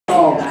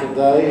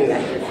today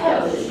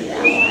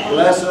is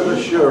Blessed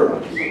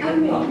Assurance.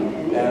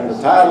 And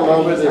the title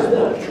of it is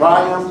The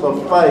Triumph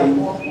of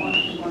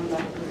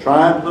Faith.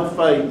 Triumph of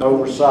Faith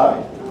over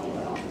sight.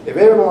 If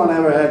everyone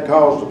ever had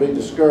cause to be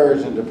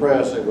discouraged and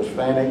depressed, it was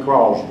Fanny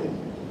Crosby.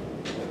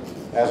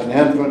 As an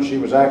infant, she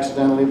was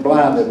accidentally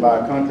blinded by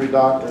a country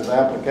doctor's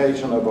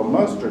application of a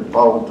mustard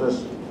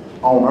poultice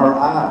on her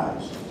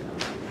eyes.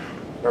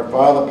 Her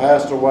father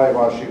passed away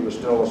while she was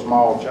still a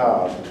small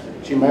child.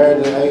 She married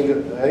at the age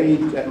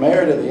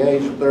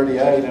of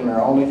 38, and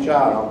her only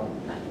child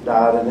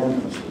died in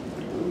infancy.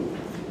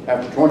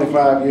 After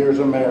 25 years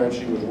of marriage,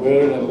 she was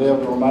widowed and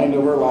lived the remainder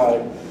of her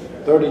life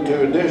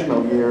 32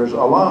 additional years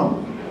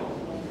alone.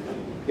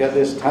 Yet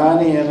this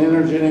tiny and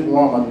energetic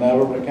woman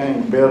never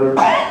became bitter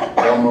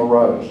or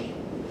morose.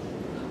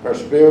 Her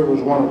spirit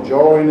was one of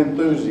joy and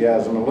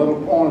enthusiasm. A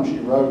little poem she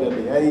wrote at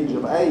the age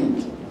of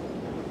 8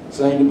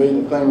 seemed to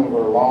be the theme of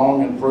her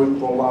long and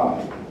fruitful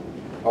life.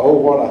 Oh,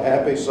 what a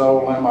happy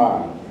soul am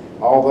I,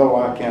 although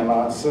I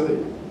cannot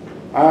see.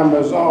 I am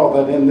resolved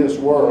that in this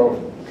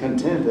world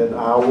contented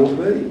I will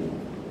be.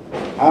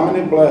 How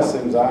many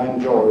blessings I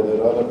enjoy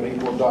that other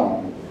people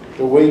don't.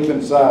 To weep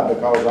and sigh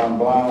because I'm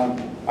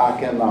blind, I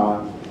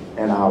cannot,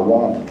 and I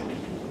won't.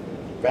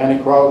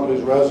 Fanny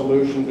Crosby's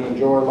resolution to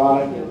enjoy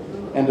life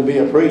and to be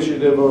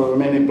appreciative of her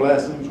many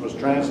blessings was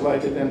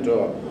translated into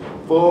a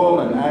full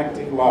and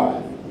active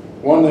life,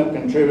 one that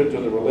contributed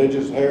to the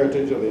religious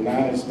heritage of the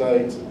United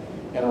States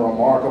in a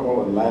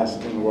remarkable and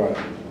lasting way.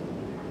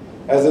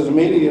 As is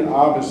immediately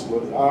obvious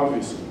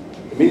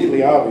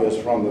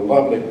from the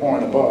lovely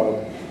point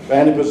above,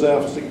 Fanny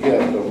possessed the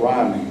gift of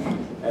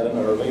rhyming at an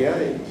early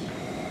age.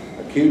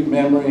 Acute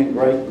memory and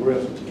great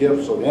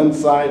gifts of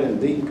insight and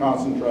deep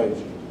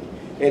concentration.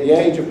 At the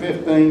age of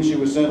 15, she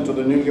was sent to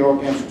the New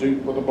York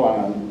Institute for the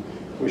Blind,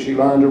 where she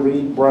learned to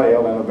read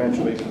Braille and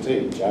eventually to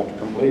teach. After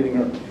completing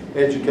her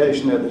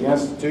education at the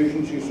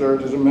institution, she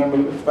served as a member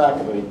of its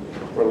faculty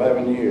for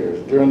 11 years.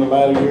 During the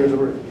latter years of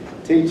her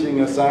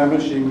teaching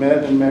assignment, she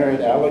met and married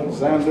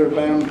Alexander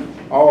Van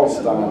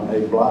Alstyne,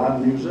 a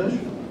blind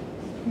musician.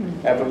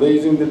 After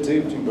leaving the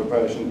teaching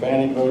profession,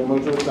 Fanny devoted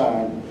much of her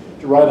time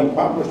to writing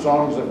popular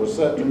songs that were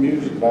set to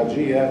music by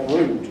G.F.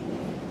 Root.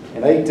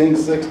 In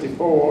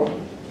 1864,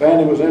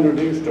 Fanny was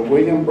introduced to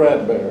William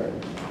Bradbury,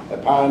 a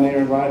pioneer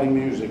in writing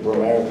music for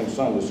American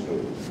Sunday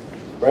school.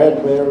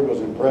 Bradbury was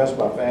impressed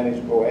by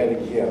Fanny's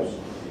poetic gifts,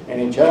 and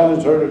he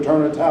challenged her to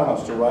turn her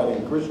talents to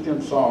writing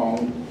Christian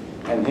songs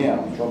and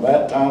hymns. From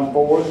that time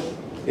forth,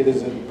 it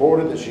is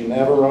reported that she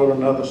never wrote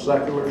another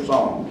secular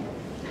song,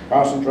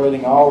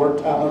 concentrating all her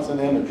talents and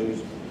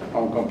energies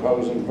on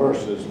composing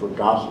verses for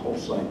gospel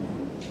singing.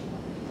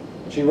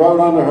 She wrote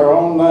under her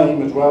own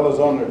name as well as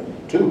under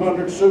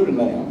 200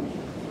 pseudonyms.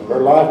 Her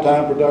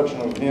lifetime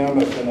production of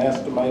hymns has been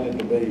estimated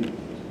to be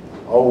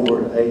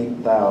over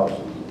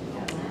 8,000.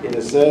 It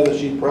is said that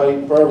she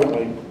prayed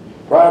fervently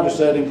prior to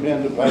setting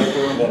pen to paper,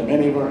 and that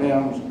many of her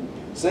hymns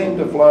seemed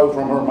to flow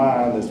from her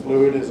mind as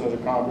fluid as a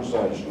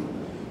conversation.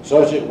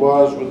 Such it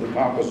was with the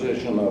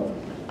composition of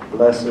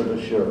Blessed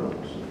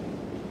Assurance.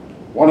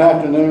 One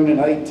afternoon in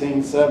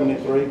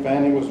 1873,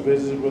 Fanny was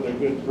visited with her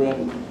good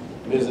friend,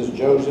 Mrs.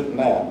 Joseph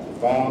Knapp,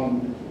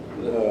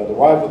 the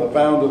wife of the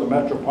founder of the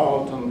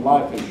Metropolitan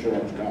Life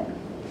Insurance Company.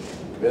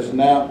 Mrs.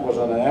 Knapp was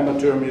an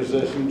amateur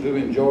musician who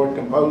enjoyed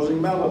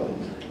composing melodies.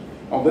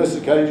 On this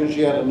occasion,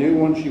 she had a new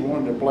one she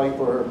wanted to play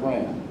for her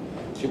friend.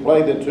 She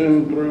played the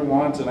tune through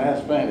once and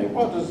asked Fanny,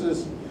 "What does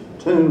this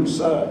tune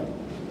say?"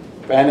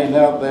 Fanny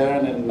knelt there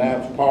and in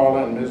Knapp's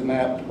parlor, and Ms.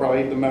 Knapp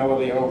played the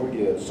melody over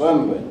again.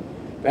 Suddenly,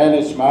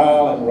 Fanny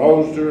smiled and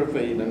rose to her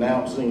feet,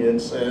 announcing it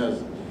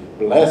says,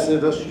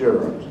 "Blessed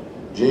Assurance,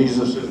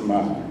 Jesus is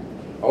mine.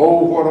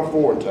 Oh, what a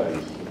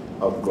foretaste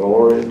of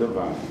glory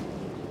divine."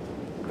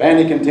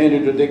 Fanny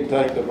continued to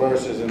dictate the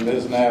verses, and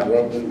Ms. Knapp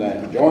wrote them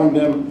down, joined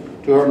them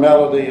to her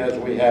melody as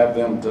we have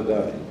them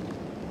today.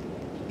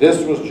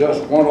 This was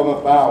just one of the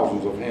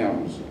thousands of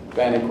hymns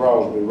Fanny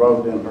Crosby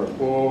wrote in her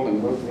full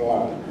and moving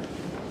life.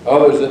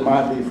 Others that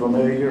might be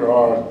familiar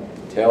are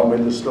Tell Me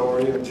the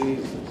Story of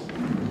Jesus,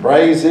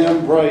 Praise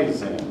Him,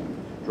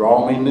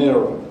 Draw Me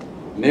Nearer,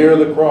 Near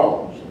the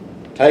Cross,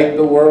 Take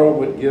the World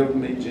Would Give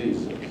Me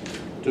Jesus,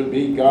 To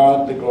Be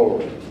God the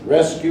Glory,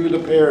 Rescue the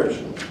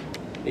Perishing,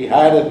 He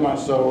Hideth My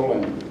Soul,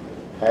 and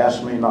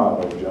Pass Me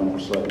Not, O Gentle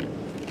Savior.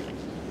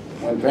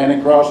 When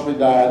Fanny Crosby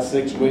died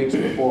 6 weeks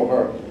before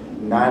her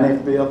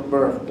 95th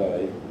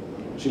birthday,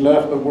 she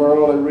left the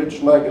world a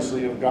rich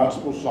legacy of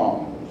gospel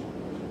songs.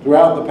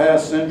 Throughout the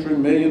past century,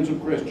 millions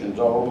of Christians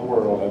all over the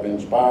world have been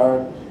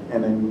inspired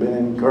and been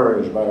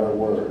encouraged by her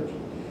words.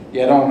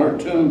 Yet on her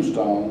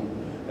tombstone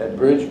at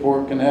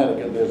Bridgeport,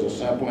 Connecticut, there's a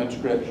simple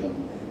inscription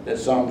that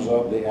sums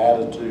up the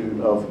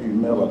attitude of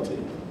humility.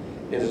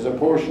 It is a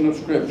portion of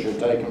Scripture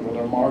taken from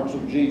the remarks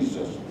of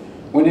Jesus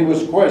when he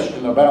was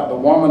questioned about the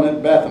woman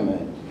at Bethany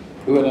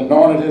who had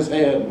anointed his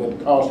head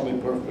with costly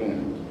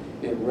perfume.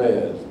 It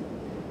read,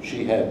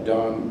 "She had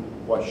done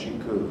what she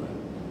could."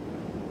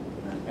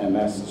 And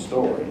that's the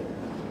story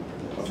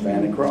of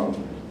Fanny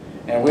Crosby.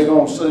 And we're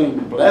going to sing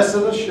Blessed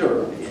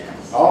Assurance.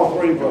 All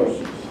 3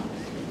 verses.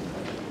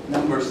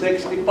 Number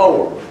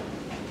 64.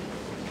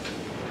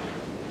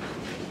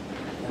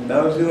 And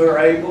those who are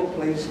able,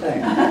 please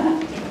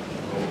stand.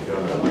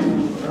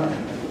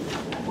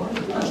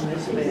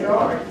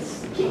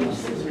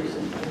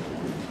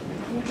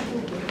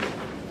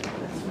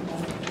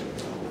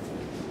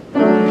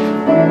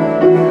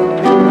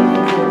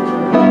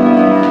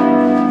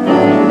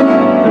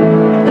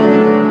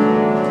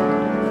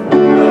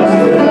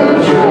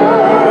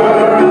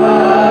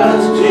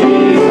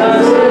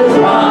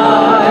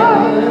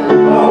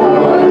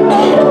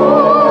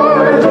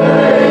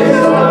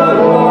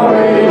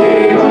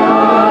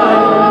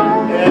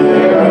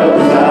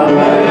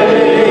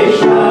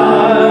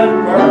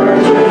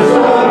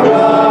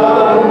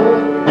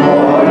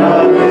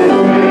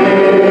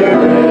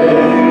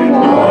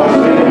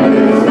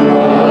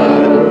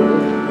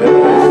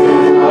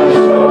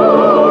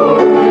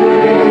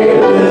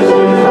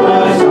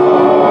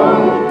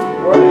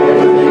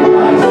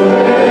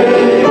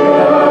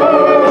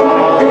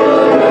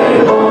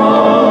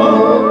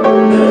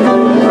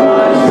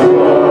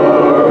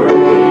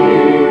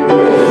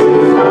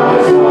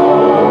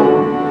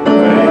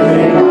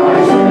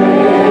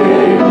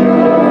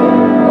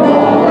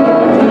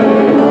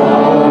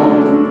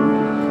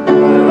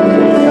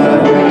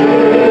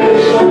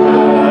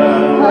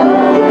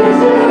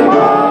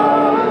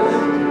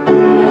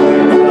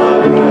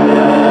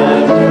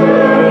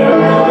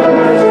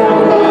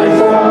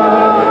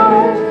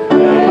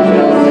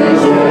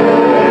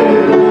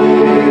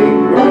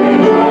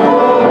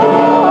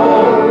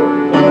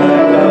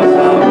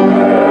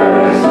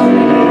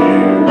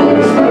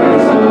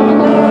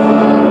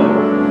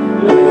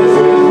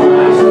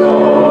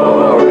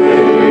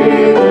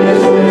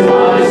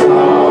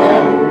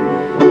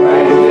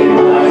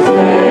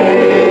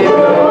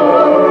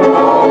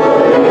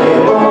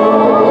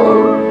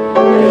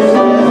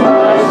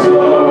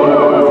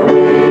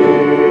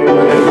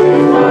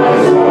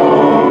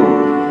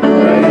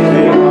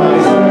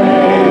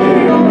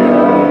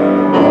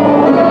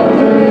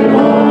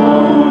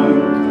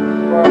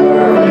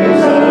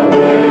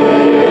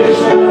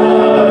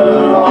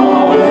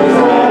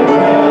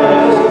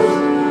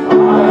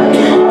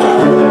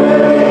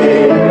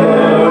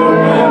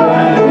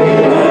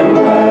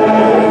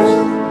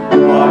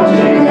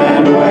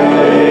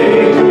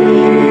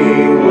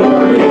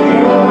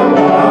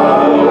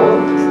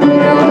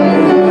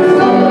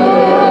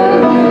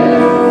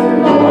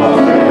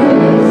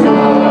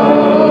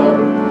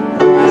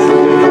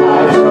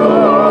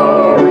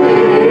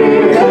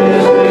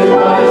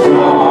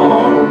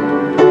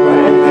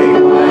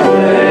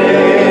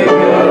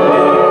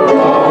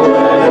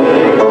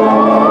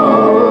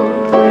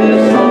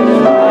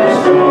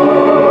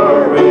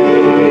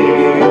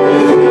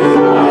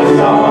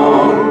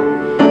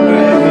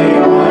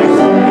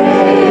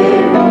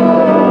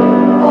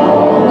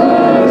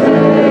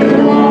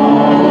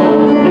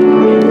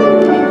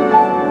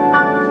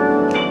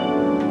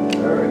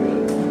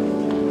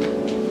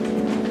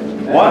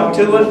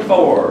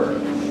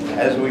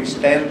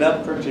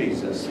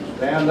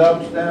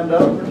 Stand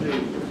up for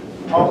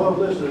Jesus.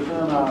 Although this is in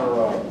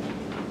our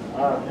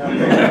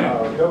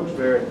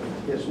Cokesbury,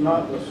 it's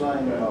not the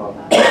same.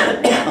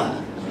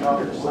 It's not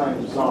the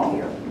same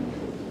song.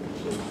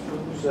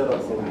 Set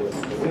up a little bit.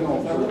 We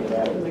don't see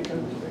that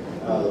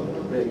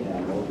the big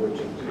handle, which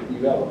you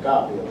have a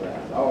copy of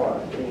that. All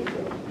right, here you go.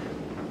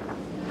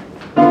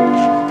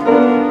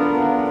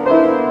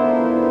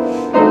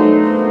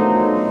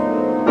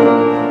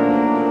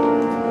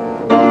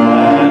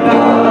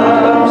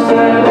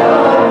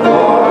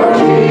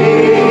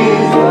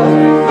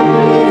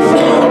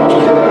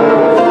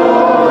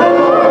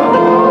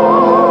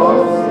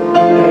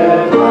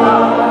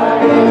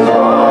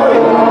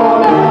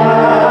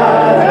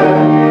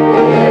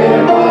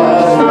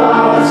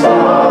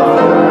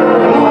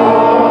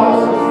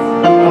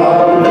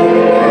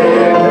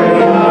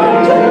 Victory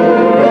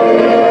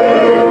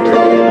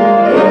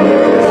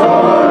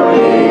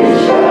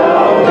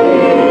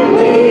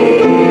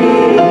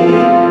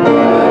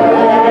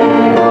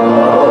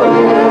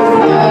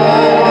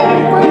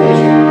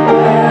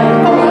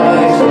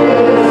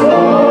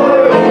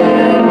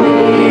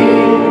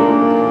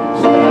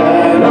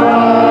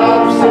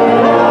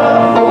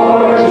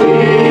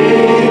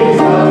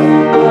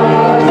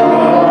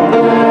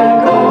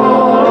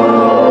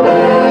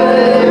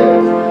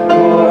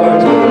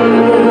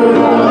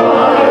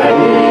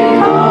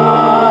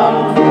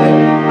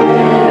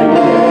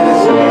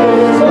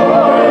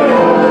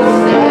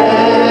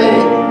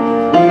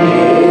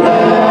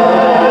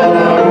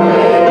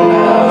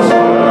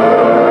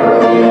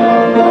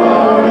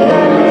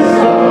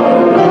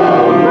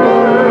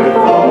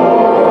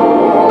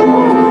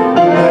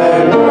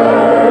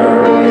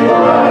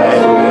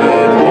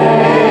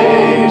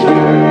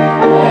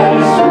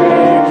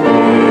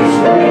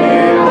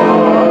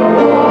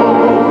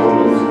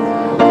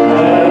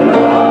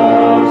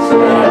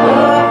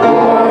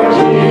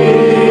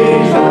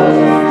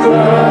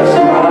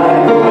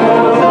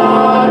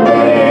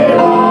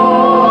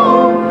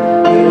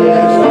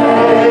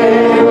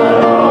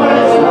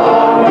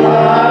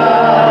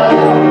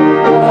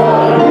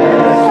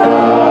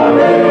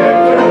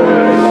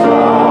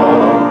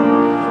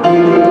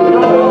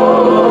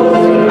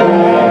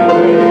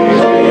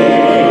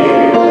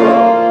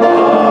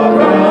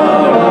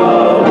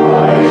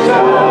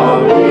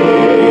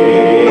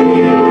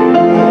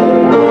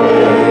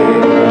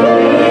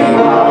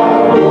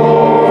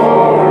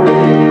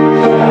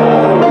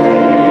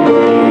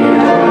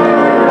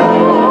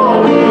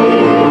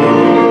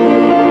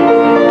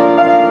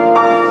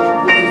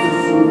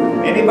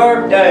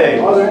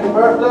birthdays? Are there any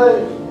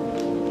birthdays?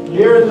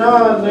 Hearing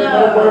none, there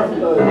are no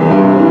birthdays.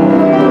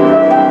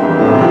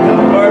 No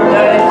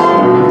birthdays?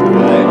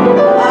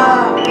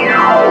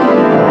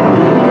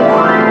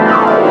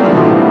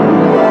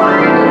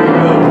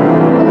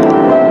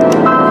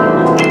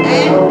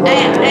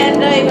 Ann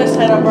Davis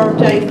had a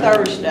birthday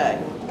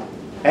Thursday.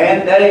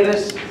 Ann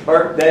Davis'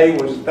 birthday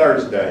was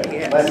Thursday.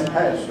 Yes. Let it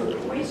pass through.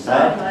 We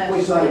sang last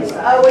We sang week. it.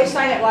 Oh, we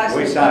sang it last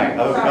week. We sang,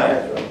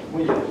 okay.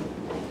 We did.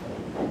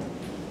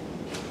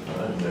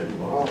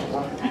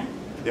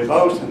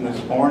 Devotion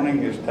this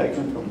morning is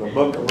taken from the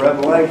book of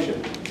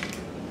Revelation,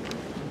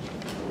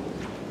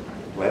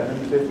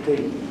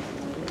 11:15.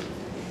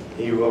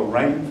 He will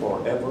reign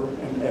forever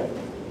and ever.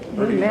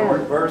 Pretty Amen.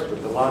 short verse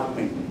with a lot of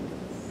meaning.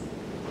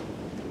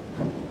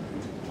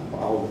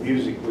 All the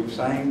music we've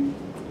sang,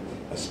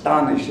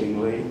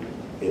 astonishingly,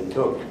 it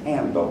took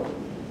Handel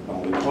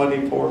only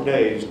 24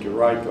 days to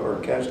write the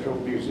orchestral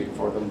music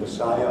for the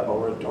Messiah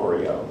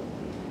Oratorio.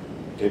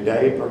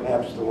 Today,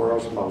 perhaps the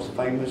world's most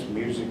famous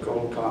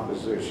musical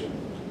composition.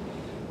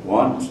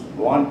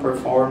 One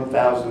performed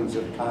thousands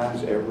of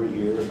times every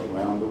year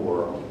around the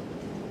world.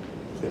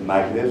 The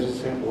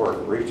magnificent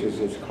work reaches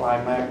its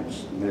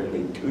climax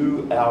nearly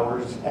 2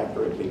 hours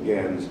after it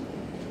begins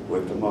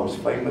with the most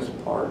famous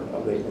part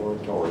of the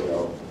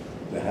oratorio,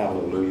 the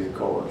Hallelujah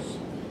Chorus.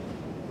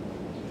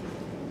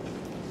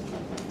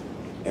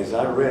 As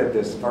I read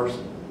this first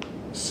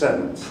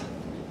sentence,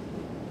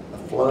 a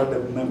flood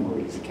of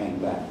memories came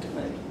back to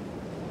me.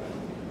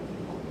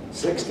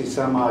 60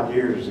 some odd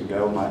years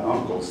ago, my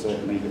uncle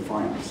sent me to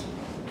France,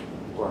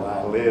 where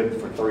I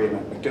lived for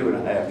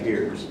 2.5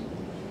 years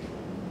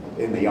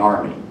in the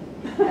army.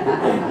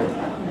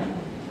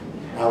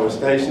 I was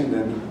stationed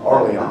in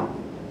Orléans,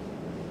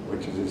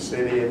 which is a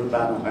city of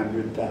about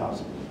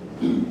 100,000.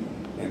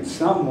 And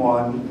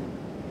someone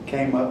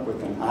came up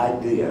with an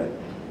idea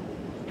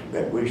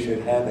that we should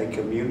have a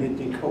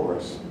community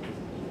chorus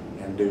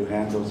and do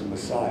Handel's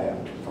Messiah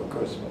for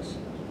Christmas.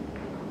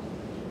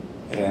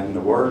 And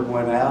the word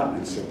went out,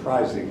 and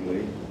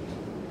surprisingly,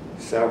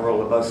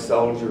 several of us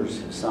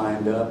soldiers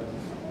signed up,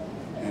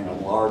 and a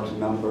large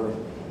number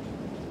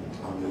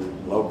of the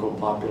local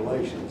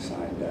population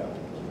signed up.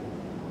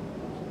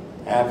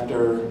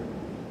 After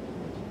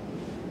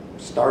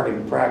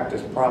starting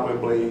practice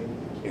probably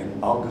in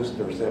August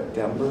or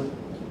September,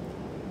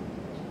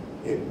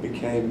 it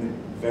became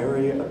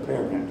very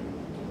apparent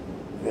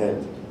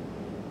that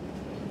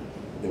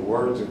the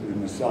words of the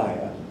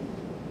Messiah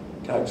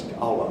touched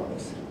all of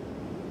us.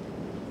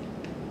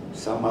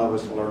 Some of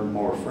us learned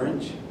more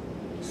French,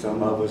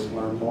 some of us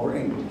learned more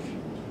English,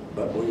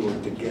 but we were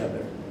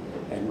together,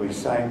 and we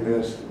sang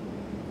this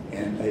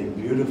in a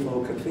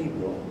beautiful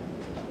cathedral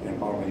in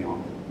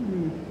Orléans.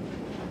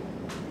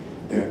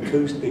 The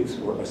acoustics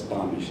were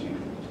astonishing.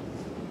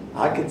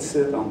 I could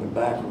sit on the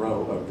back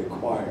row of the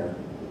choir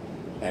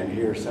and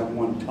hear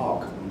someone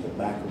talk on the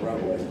back row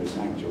of the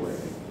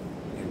sanctuary,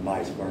 and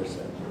vice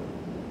versa.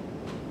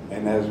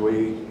 And as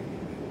we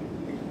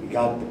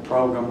got the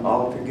program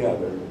all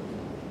together,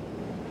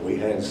 we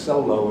had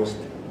soloists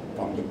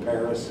from the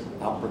Paris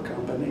Opera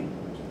Company.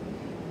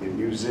 The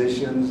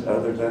musicians,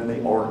 other than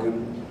the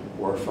organ,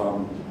 were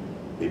from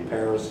the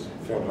Paris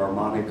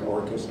Philharmonic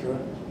Orchestra.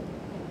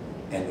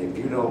 And if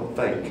you don't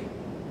think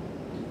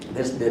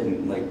this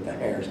didn't make the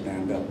hair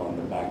stand up on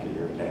the back of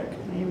your neck,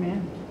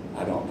 Amen.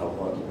 I don't know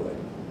what would.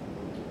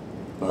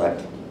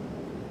 But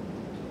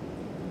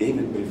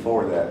even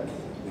before that,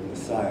 the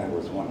Messiah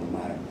was one of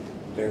my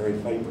very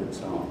favorite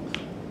songs.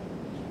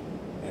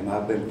 And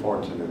I've been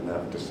fortunate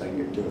enough to sing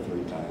it 2 or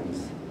 3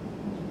 times.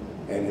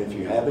 And if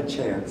you have a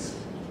chance,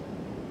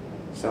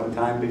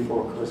 sometime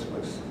before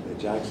Christmas, the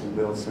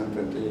Jacksonville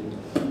Symphony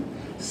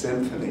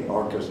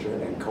Orchestra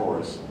and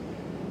Chorus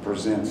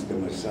presents the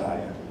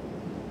Messiah.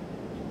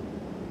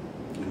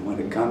 And when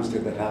it comes to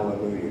the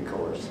Hallelujah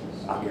Chorus,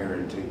 I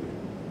guarantee you,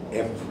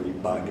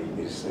 everybody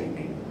is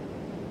singing.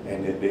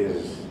 And it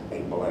is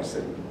a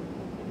blessing.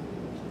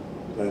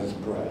 Let us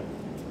pray.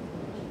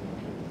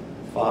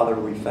 Father,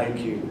 we thank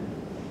you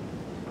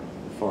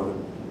for the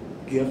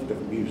gift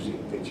of music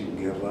that you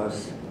give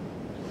us.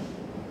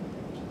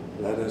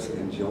 Let us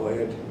enjoy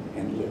it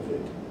and live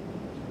it.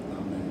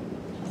 Amen.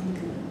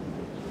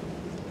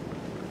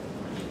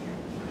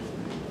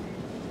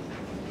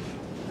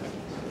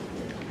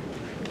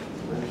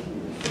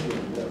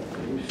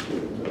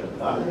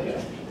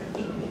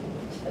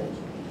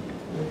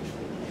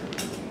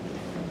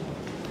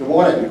 Good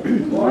morning.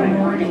 Good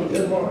morning.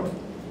 Good morning.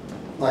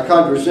 My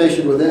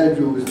conversation with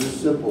Andrew was this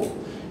simple.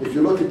 If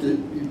you look at you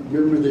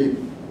remember the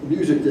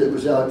music that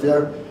was out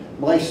there,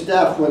 my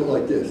staff went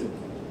like this.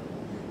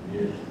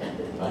 Yeah,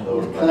 I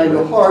know. Kind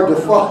of hard to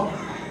follow.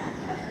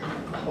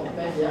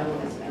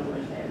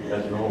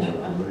 That's normal.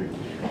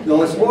 Now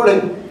this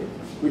morning,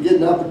 we get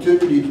an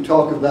opportunity to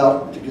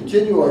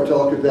continue our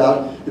talk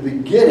about the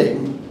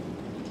beginning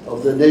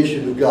of the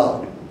nation of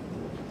God.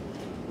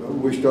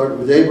 Remember, we started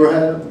with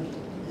Abraham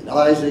and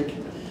Isaac,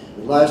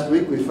 and last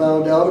week we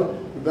found out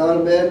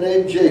about a man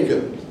named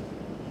Jacob.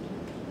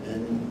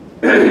 And,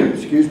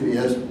 excuse me,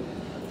 as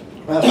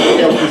Pastor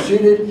Dale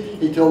proceeded,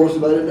 he told us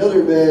about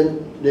another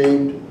man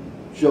named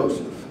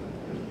Joseph,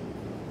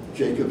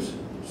 Jacob's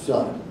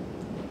son.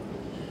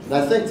 And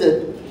I think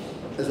that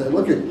as I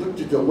looked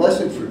at the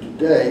lesson for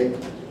today,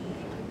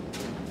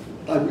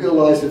 I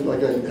realized that,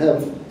 like I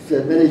have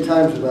said many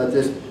times about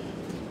this,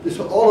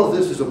 all of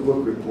this is a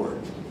book report.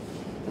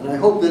 And I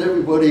hope that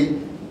everybody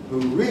who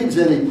reads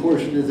any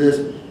portion of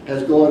this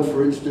has gone,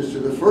 for instance, to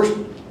the first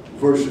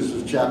verses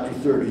of chapter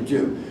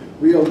 32.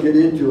 We don't get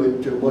into it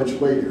until much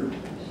later.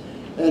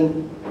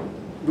 And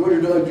in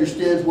order to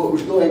understand what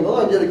was going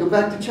on, you had to go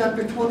back to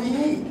chapter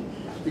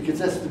 28, because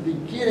that's the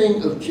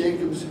beginning of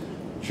Jacob's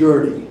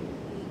journey.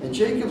 And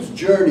Jacob's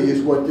journey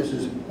is what this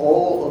is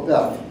all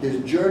about,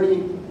 his journey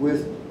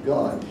with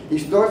God. He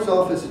starts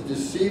off as a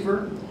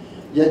deceiver,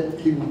 yet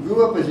he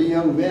grew up as a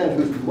young man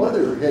whose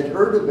mother had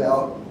heard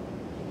about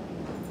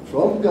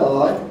from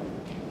God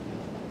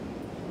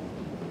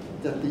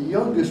that the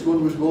youngest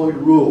one was going to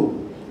rule.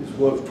 He was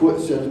one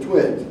of set of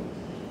twins.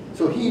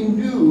 So he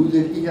knew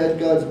that he had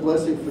God's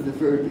blessing from the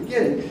very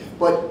beginning,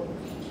 but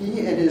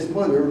he and his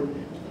mother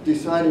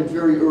decided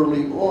very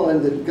early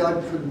on that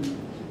God couldn't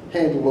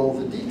handle all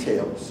the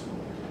details.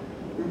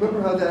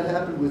 Remember how that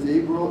happened with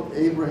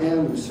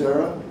Abraham and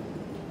Sarah?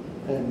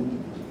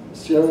 And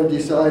Sarah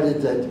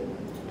decided that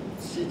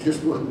she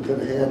just wasn't going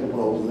to handle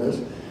all of this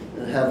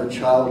and have a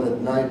child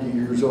at 90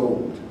 years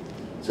old.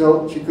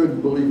 So she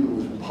couldn't believe it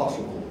was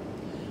possible.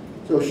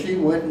 So she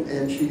went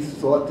and she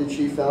thought that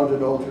she found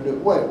an alternate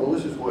way. Well,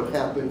 this is what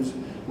happens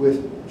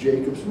with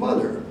Jacob's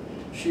mother.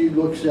 She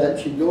knows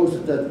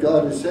that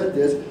God has said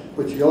this,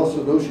 but she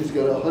also knows she's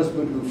got a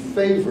husband who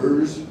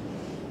favors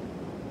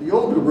the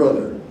older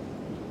brother.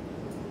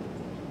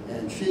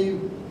 And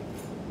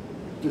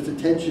there's a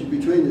tension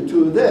between the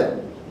two of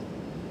them.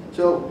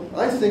 So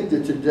I think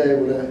that today,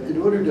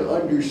 in order to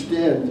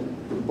understand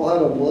the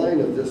bottom line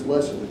of this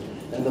lesson,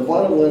 and the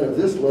bottom line of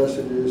this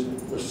lesson is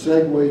a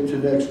segue to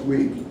next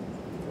week,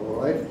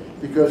 all right?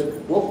 Because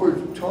what we're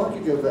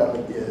talking about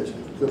is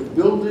the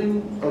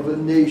building of a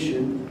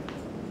nation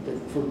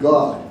for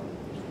God.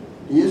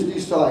 He has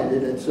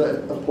decided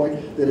at a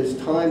point that it's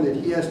time that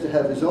he has to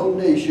have his own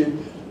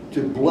nation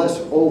to bless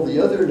all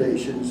the other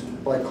nations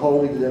by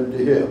calling them to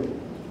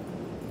him.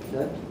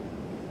 Okay?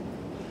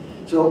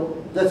 So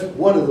that's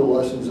one of the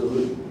lessons of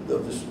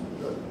this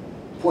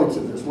points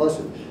of this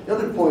lesson. The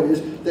other point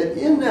is that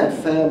in that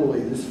family,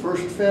 this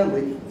first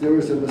family, there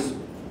is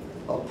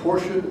a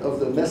portion of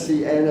the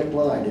messianic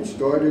line. It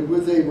started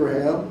with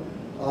Abraham,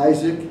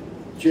 Isaac,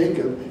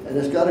 Jacob, and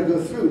it's got to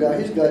go through. Now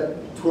he's got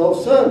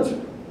 12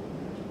 sons.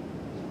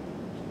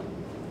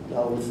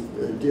 Now,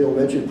 with Dale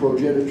mentioned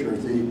progenitor,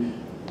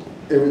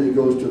 everything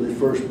goes to the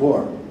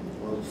firstborn.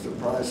 Well,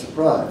 surprise,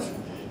 surprise.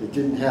 It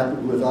didn't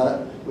happen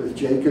with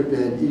Jacob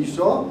and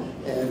Esau,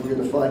 and we're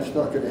going to find it's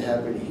not going to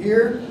happen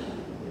here.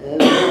 And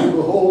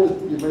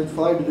behold, you might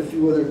find it a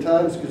few other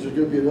times because there's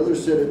going to be another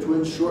set of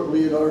twins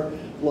shortly in our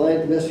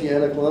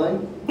messianic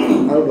line. I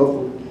don't know if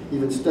we'll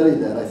even study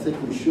that. I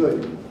think we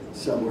should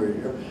somewhere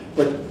here.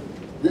 But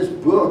this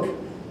book,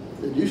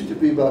 it used to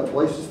be about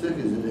twice as thick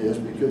as it is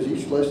because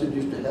each lesson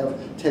used to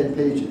have 10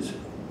 pages.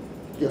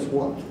 Guess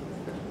what?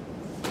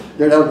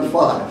 They're down to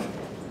 5.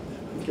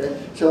 Okay?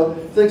 So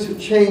things have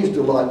changed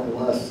a lot in the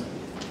last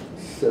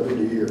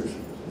 70 years.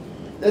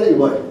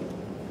 Anyway,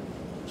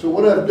 so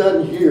what I've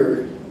done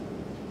here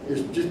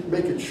is just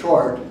make a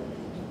chart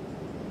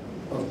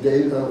of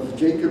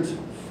Jacob's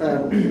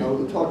family. Now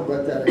we'll talk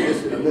about that, I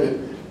guess, in a minute.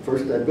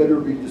 First, I better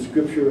read the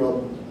scripture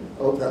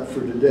of that for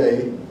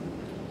today,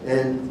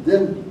 and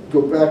then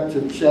go back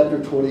to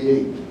chapter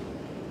 28,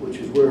 which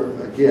is where,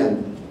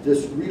 again,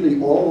 this really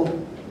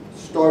all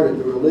started,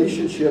 the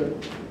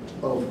relationship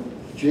of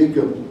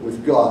Jacob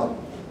with God.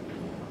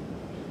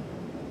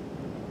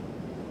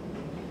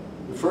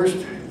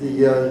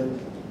 The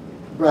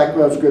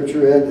background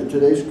scripture and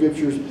today's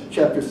scripture is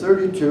chapter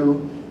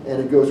 32,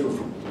 and it goes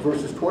from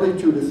verses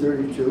 22 to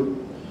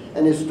 32,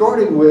 and it's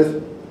starting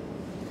with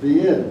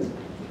the end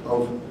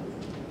of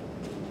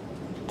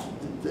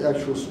the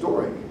actual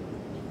story.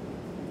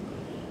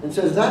 It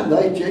says, that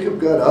night Jacob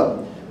got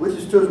up with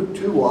his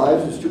two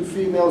wives, his 2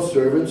 female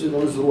servants, and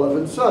his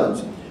 11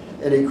 sons,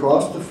 and he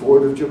crossed the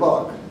ford of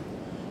Jabbok.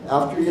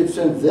 After he had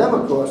sent them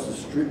across the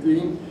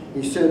stream,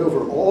 he sent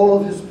over all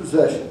of his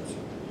possessions.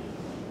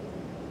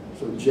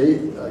 So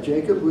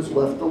Jacob was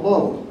left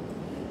alone.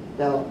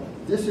 Now,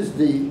 this is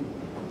the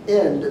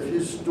end of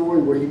his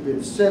story where he'd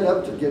been sent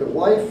up to get a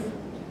wife,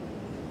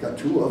 got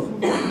 2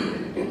 of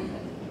them,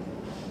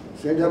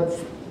 sent up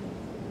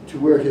to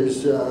where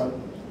his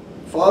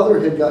father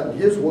had gotten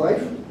his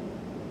wife,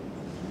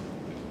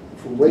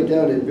 from way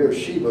down in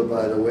Beersheba,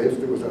 by the way. If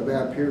there was a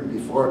map here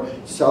before,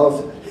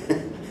 south,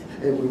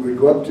 and we would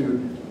go up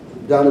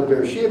down to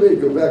Beersheba,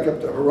 and go back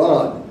up to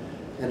Haran,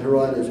 and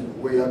Haran is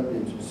way up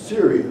in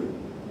Syria.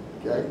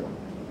 Okay?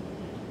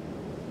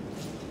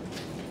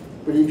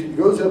 But he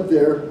goes up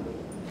there,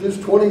 lives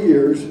 20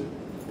 years,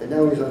 and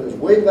now he's on his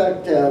way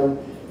back down,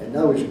 and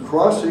now he's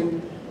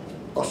crossing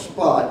a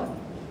spot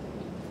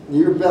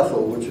near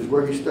Bethel, which is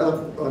where he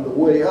stopped on the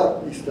way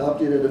up. He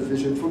stopped in at a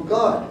vision from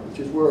God, which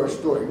is where our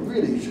story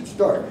really should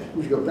start.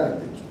 We should go back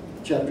to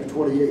chapter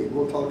 28.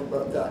 We'll talk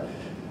about that.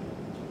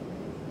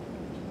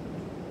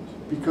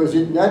 Because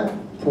at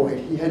that point,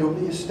 he had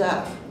only a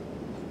staff.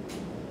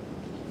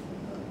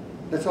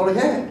 That's all he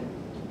had.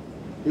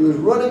 He was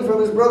running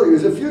from his brother. He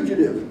was a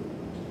fugitive.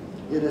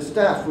 He had a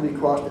staff when he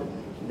crossed it.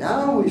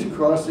 Now he's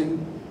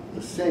crossing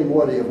the same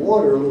body of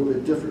water, a little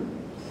bit different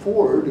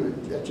ford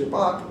at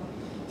Jabbok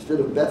instead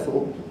of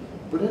Bethel.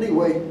 But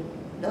anyway,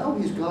 now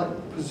he's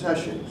got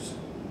possessions.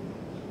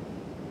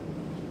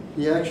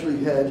 He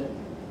actually had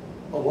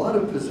a lot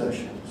of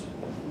possessions.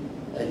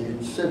 And he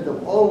had sent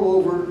them all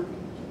over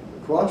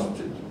across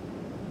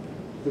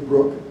the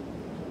brook.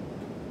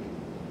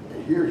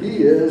 And here he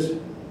is,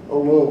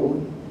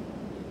 alone,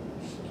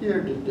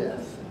 scared to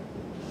death.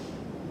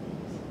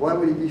 Why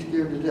would he be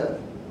scared to death?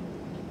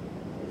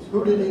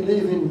 Who did he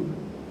leave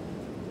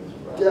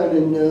down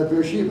in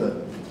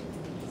Beersheba?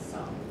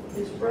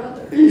 His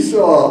brother.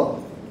 Esau.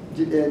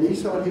 And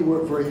Esau and he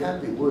weren't very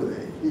happy, were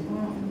they?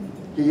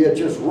 He had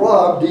just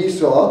robbed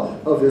Esau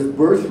of his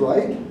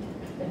birthright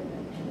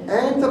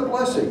and the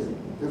blessing.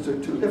 Those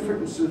are two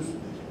different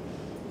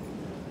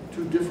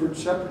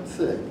separate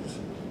things,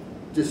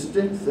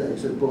 distinct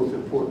things, and both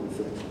important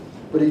things.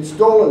 But he'd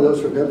stolen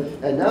those from him,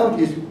 and now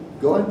he's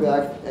going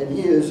back and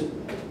he is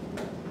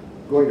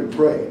going to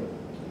pray.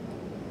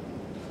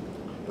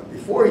 But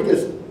before he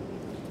gets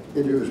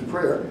into his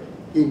prayer,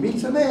 he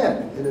meets a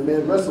man, and the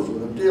man wrestles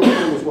with him. Dale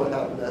knows what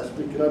happened last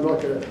week, and I'm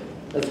not going to,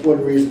 that's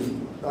one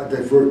reason I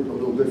divert a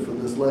little bit from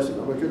this lesson.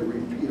 I'm not going to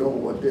repeat all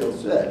what Dale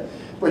said.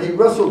 But he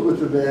wrestled with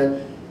the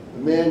man.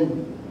 The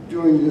man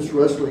doing this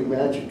wrestling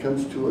match, it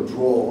comes to a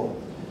draw.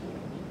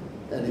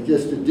 And it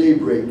gets to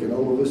daybreak, and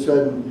all of a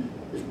sudden,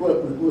 it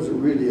wasn't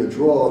really a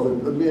draw.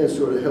 The man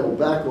sort of held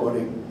back on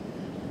him.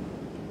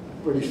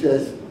 But he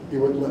says, he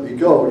wouldn't let me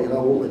go. And I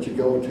won't let you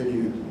go until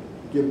you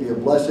give me a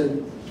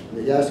blessing. And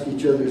they ask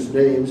each other's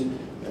names.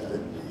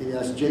 He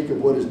asked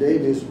Jacob what his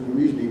name is. And the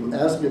reason he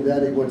asked him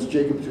that, he wants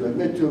Jacob to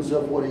admit to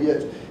himself what he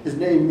is. His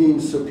name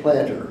means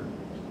supplanter.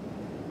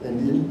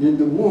 And in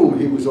the womb,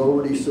 he was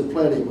already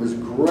supplanting. He was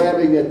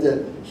grabbing at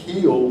the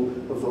heel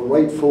of the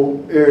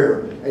rightful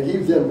heir. And he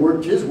then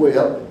worked his way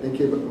up and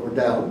came, or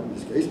down in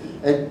this case,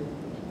 and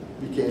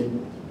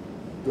became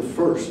the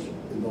first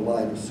in the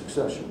line of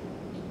succession.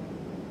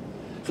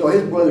 So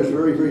his brother's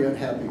very, very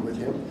unhappy with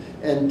him.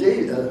 And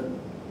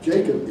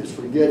Jacob is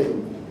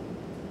forgetting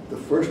the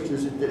first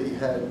visit that he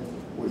had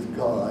with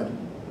God,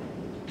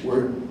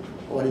 where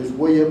on his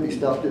way up he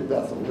stopped at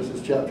Bethel. This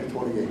is chapter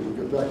 28.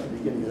 We'll go back to the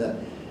beginning of that.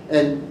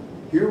 And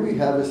here we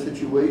have a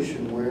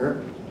situation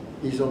where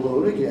he's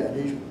alone again.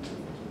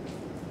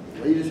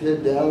 He's laid his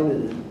head down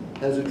and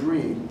has a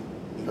dream.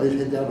 He laid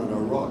his head down on a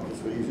rock. That's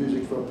what he's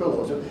using for a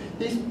pillow. So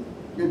he's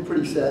in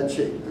pretty sad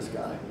shape, this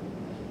guy.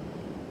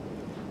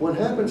 What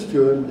happens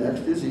to him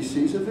next is he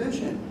sees a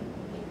vision.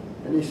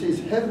 And he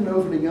sees heaven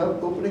opening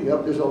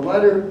up. There's a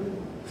ladder,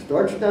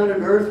 starts down at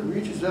earth,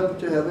 reaches up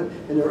to heaven,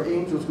 and there are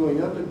angels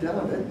going up and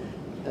down it.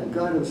 And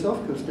God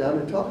himself comes down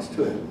and talks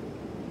to him.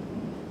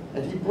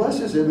 And he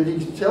blesses him,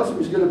 and he tells him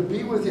he's going to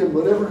be with him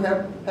whatever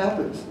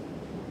happens.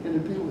 He's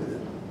going to be with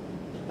him.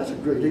 That's a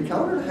great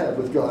encounter to have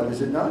with God,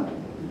 is it not?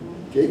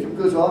 Jacob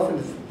goes off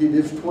and he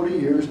lives 20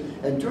 years,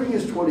 and during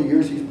his 20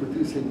 years he's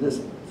producing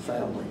this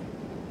family.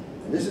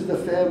 And this is the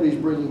family he's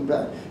bringing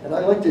back. And I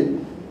like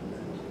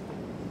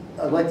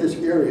this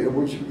area,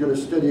 which we're going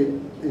to study it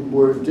in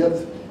more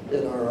depth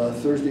in our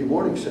Thursday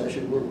morning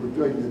session, where we're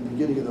doing the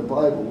beginning of the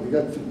Bible. We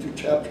got through 2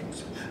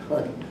 chapters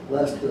on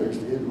last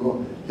Thursday, and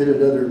we'll hit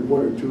another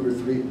 1 or 2 or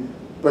 3.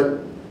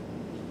 But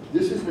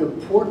this is an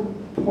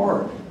important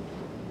part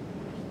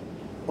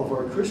of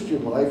our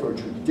Christian life, our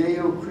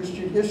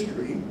Judeo-Christian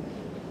history,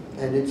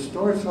 and it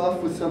starts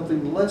off with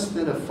something less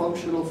than a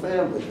functional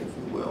family, if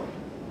you will,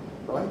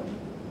 right?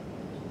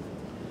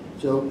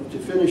 So to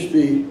finish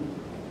the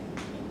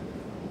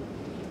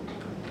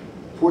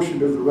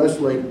portion of the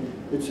wrestling,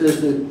 it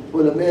says that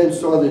when a man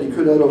saw that he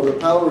could not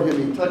overpower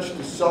him, he touched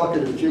the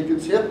socket of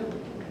Jacob's hip,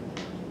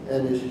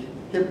 and his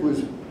hip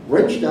was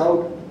wrenched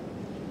out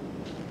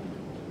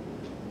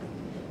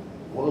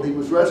while he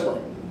was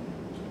wrestling.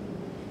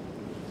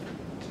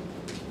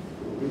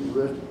 We'll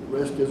read the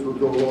rest as we'll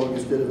go along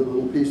instead of in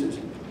little pieces.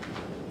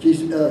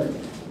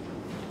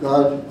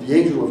 God, the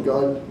angel of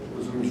God,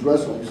 was when he's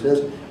wrestling, he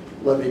says,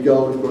 let me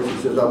go. And of course he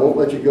says, I won't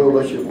let you go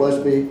unless you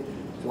bless me.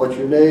 What's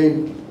your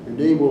name? Your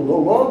name will no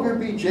longer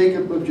be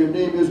Jacob, but your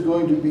name is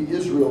going to be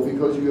Israel,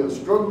 because you have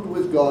struggled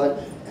with God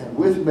and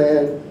with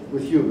man,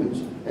 with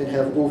humans, and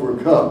have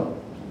overcome.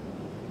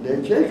 And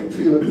then Jacob,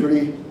 feeling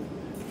pretty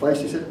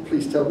feisty, said,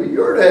 please tell me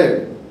your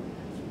name.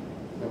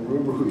 And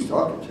remember who he's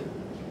talking to.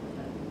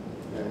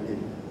 And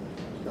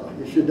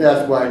you shouldn't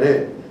ask my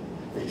name.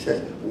 And he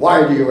says,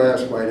 why do you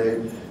ask my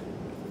name?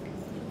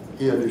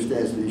 He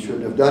understands that he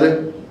shouldn't have done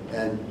it,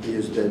 and he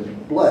is then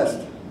blessed.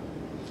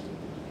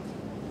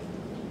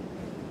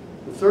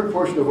 The third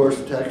portion of our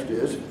text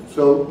is,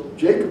 so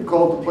Jacob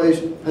called the place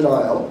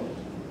Peniel,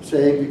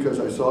 saying, because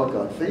I saw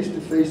God face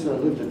to face and I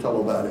lived to tell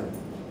about it.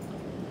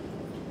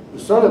 The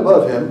son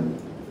above him,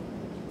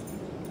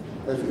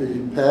 as he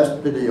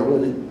passed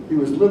Peniel, and he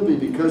was limping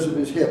because of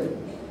his hip.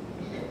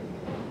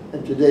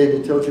 And today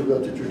it tells you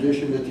about the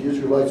tradition that the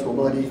Israelites will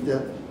not eat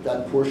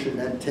that portion,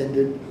 that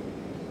tendon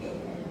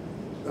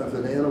of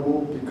an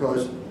animal,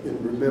 because in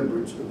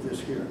remembrance of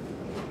this here.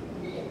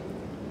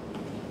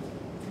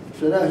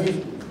 So now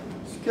he's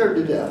scared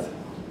to death.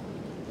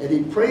 And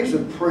he prays a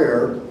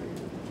prayer,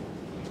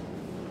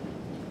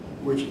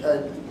 which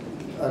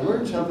I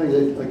learned something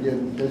that,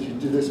 again, as you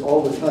do this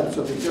all the time,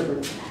 something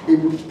different. He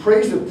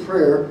prays a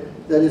prayer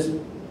that is,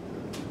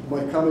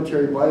 my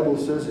commentary Bible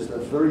says, is the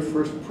very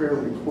first prayer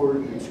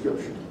recorded in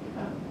Scripture.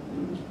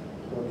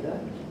 Okay?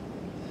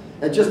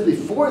 And just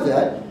before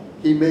that,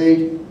 he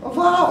made a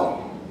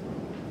vow,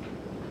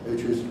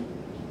 which is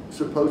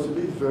supposed to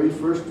be the very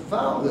first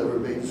vow that ever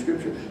made in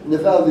Scripture. And the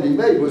vow that he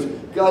made was,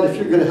 God, if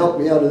you're going to help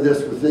me out of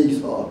this with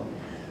Esau,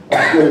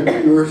 I'm going to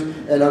be yours,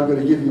 and I'm going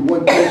to give you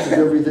 1/10 of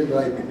everything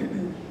I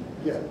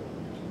get.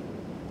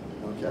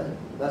 Okay?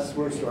 That's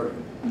where it started.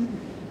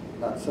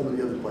 Not some of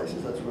the other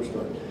places, that's where it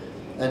started.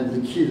 And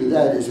the key to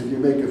that is, if you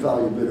make a vow,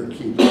 you better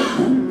keep it,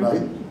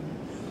 right?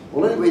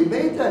 Well, anyway, he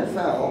made that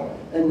vow,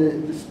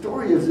 and the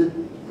story of it,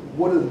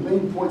 one of the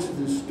main points of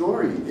this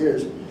story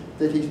is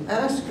that he's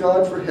asked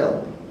God for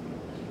help,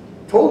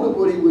 told him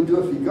what he would do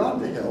if he got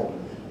the help,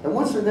 and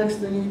what's the next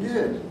thing he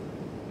did?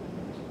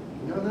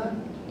 You know that?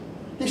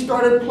 He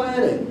started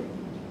planning.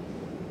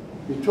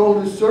 He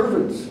told his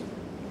servants,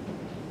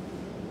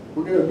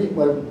 we're going to meet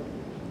my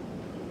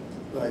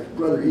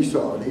brother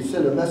Esau, and he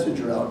sent a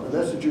messenger out. The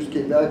messengers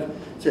came back and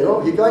said,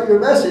 oh, he got your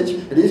message,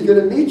 and he's going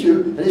to meet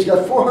you, and he's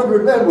got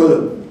 400 men with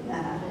him.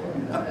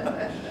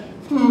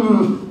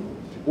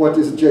 What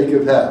does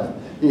Jacob have?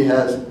 He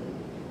has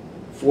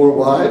 4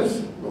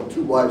 wives, well,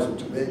 2 wives and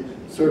 2 maid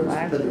servants,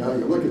 depending on how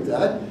you look at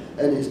that,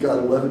 and he's got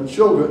 11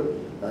 children.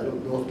 I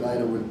don't know if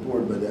Dinah was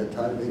born by that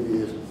time, maybe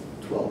he was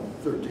 12,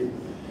 13.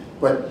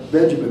 But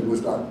Benjamin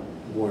was not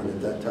born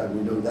at that time,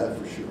 we know that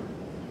for sure.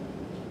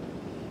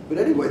 But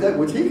anyway, that's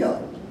what he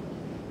got.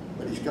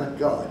 But he's got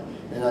God.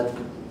 And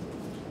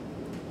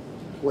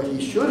what he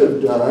should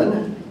have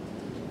done,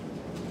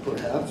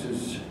 perhaps,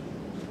 is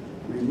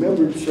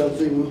remembered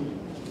something.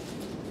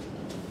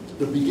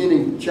 The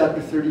beginning,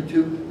 chapter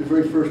 32, the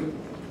very first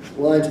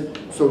lines.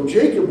 So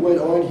Jacob went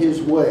on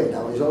his way.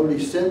 Now he's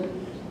already sent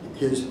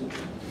his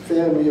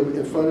family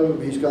in front of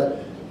him. He's got,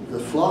 the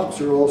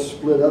flocks are all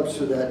split up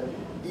so that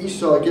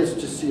Esau gets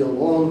to see a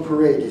long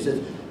parade. He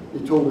said, he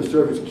told the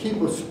servants,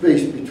 keep a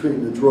space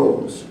between the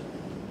droves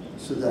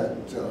so that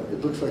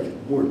it looks like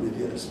it's more than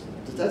it is.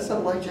 Does that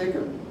sound like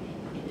Jacob?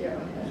 Yeah.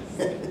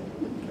 Okay.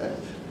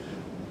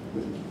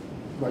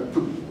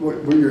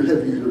 Where you're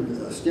heavy,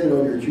 stand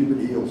on your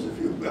human heels if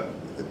you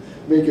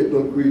make it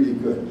look really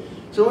good.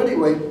 So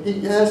anyway, he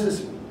has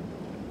this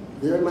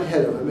there in my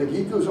head of him, and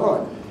he goes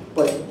on.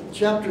 But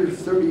chapter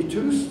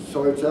 32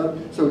 starts out,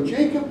 so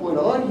Jacob went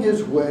on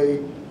his way,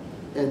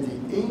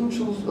 and the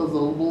angels of the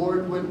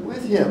Lord went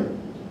with him.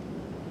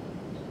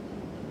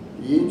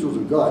 The angels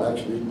of God,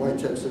 actually, my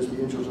text says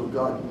the angels of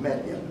God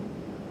met him.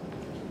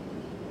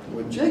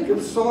 When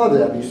Jacob saw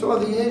them, he saw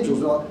the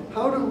angels. Now,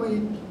 how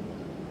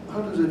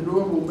does a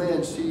normal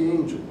man see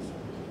angels?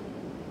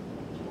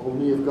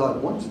 Only if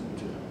God wants them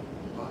to.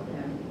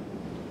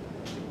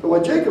 But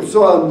when Jacob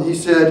saw them, he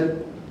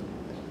said,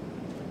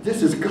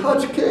 this is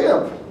God's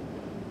camp.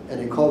 And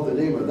he called the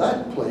name of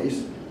that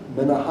place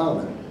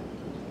Menahaman.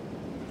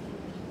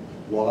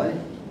 Why?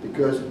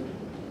 Because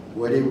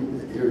when he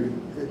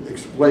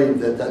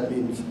explained that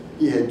means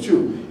he had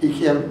 2.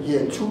 He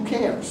had 2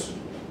 camps.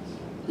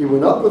 He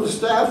went up with a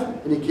staff,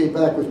 and he came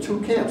back with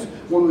 2 camps.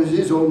 One was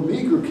his own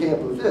meager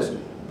camp of this,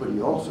 but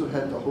he also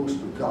had the host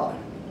of God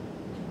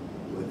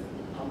with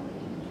him.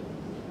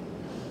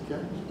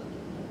 Okay?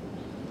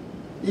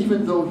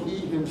 Even though he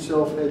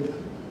himself had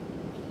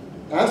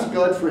asked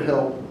God for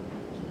help,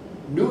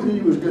 knew that he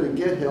was going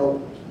to get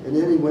help, and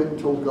then he went and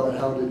told God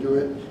how to do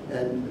it,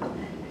 and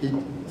he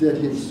then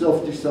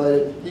himself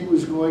decided he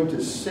was going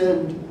to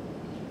send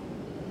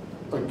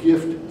a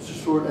gift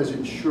sort as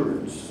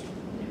insurance.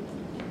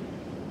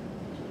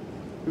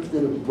 He was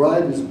going to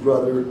bribe his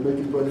brother, make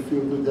his brother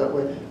feel good that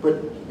way,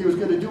 but he was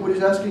going to do what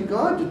he's asking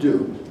God to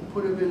do,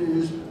 put him in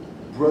his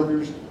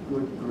brother's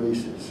good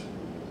graces.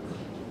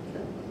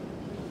 Okay.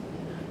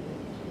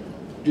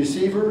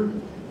 Deceiver.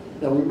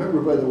 Now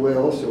remember, by the way,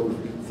 also, if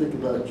you think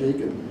about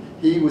Jacob,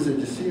 he was a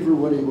deceiver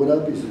when he went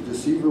up, he's a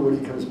deceiver when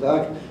he comes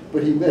back,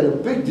 but he met a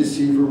big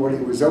deceiver when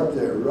he was up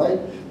there, right?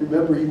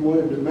 Remember, he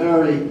wanted to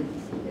marry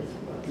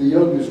the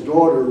youngest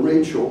daughter,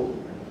 Rachel,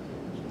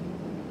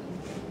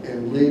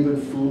 and Laban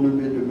fooled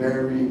him into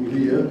marrying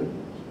Leah.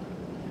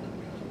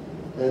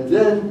 And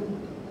then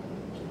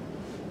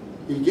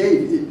he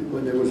gave,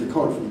 when there was a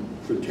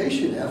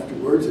confrontation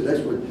afterwards, and that's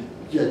when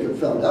Jacob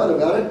found out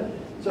about it,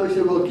 so he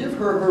said, well, give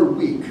her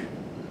week,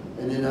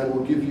 and then I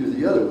will give you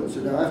the other one.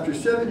 So now after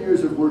 7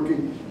 years of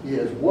working, he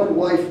has 1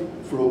 wife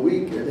for a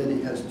week, and then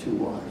he has 2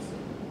 wives.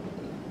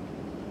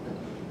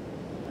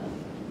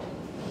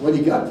 when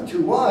he got the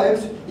 2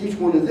 wives, each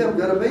one of them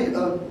got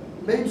a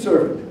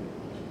maidservant.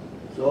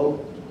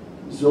 So,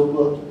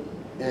 Zilpah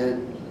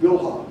and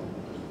Bilhah.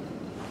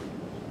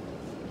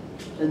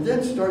 And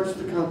then starts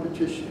the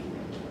competition.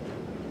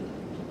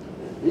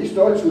 He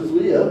starts with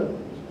Leah,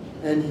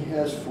 and he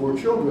has 4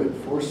 children,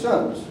 4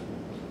 sons.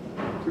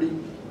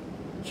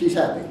 She's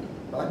happy,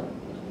 right?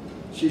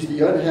 She's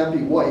the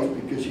unhappy wife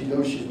because she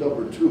knows she's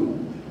number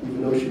 2.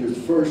 Even though she was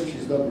first,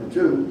 she's number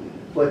 2.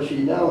 But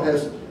she now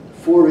has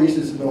 4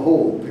 aces in the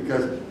hole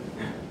because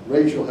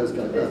Rachel has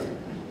got nothing.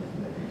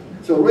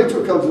 So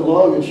Rachel comes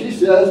along and she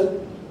says,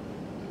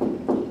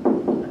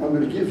 I'm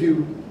going to give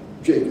you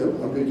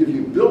Jacob, I'm going to give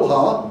you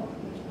Bilhah,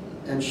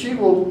 and she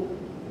will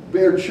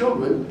bear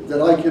children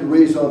that I can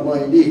raise on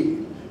my knee.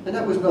 And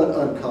that was not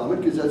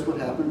uncommon because that's what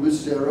happened with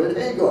Sarah and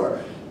Hagar.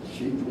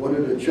 She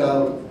wanted a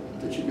child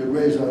that she could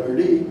raise on her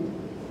knee.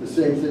 The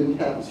same thing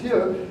happens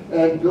here.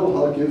 And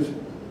Bilhah gives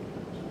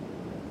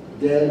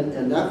Dan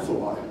and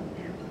Naphtali.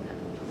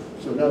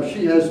 So now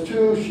she has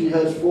 2, she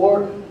has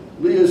 4.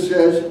 Leah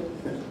says,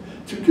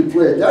 2 can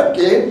play at that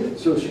game.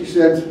 So she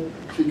says,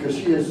 because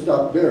she has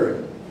stopped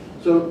bearing.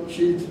 So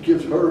she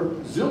gives her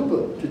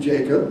Zilpah to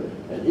Jacob,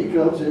 and he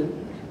comes and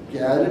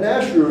Gad and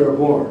Asher are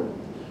born.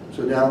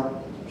 So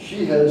now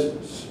she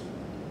has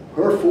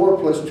her 4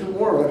 plus 2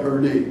 more on her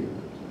knee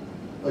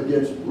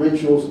against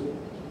Rachel's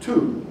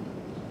 2.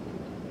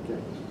 Okay.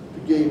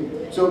 The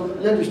game. So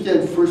you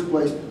understand, first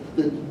place,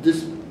 that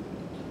this,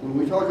 when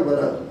we talk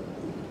about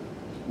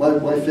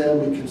my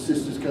family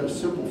consists of kind of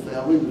simple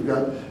family. We've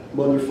got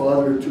mother,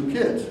 father, and 2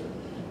 kids.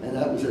 And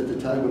that was at the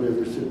time when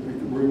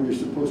we were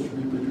supposed to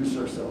reproduce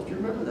ourselves. Do you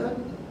remember that?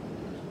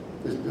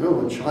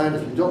 In China,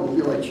 if you don't, we'll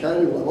be like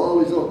China, we'll have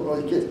all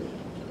these kids.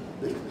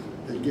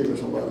 They gave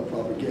us a lot of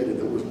propaganda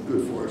that wasn't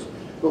good for us.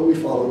 But we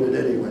followed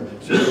it anyway.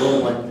 So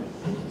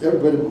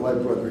everybody but my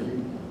brother, he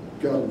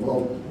got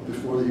involved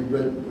before he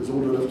was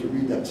old enough to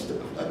read that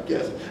stuff, I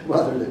guess.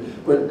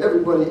 But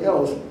everybody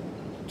else,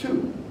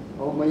 2.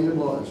 All my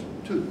in-laws,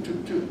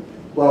 2.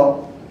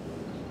 Well,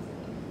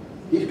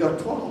 he's got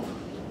 12.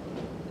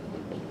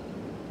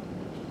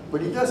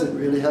 But he doesn't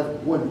really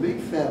have one big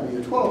family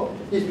of 12.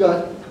 He's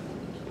got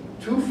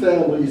 2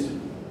 families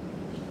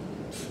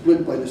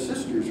split by the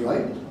sisters,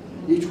 right?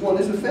 Each one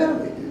is a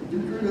family. Do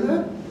you agree with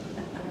that?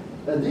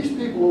 And these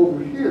people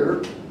over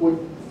here,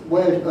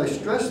 why I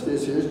stress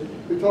this is,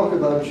 we talk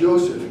about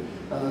Joseph.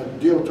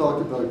 Dale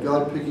talked about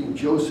God picking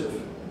Joseph,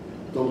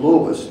 the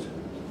lowest,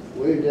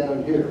 way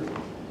down here.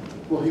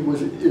 Well, he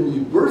was, in the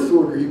birth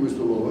order, he was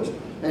the lowest,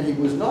 and he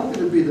was not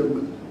going to be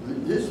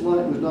his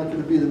line was not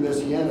going to be the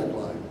Messianic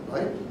line,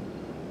 right?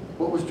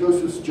 What was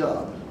Joseph's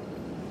job?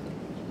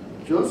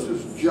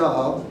 Joseph's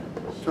job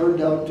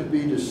turned out to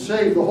be to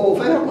save the whole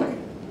family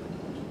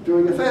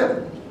during the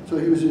famine. So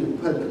he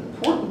had an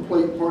important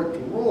part to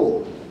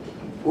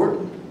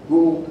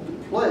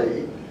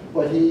play,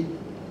 but he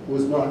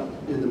was not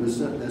in the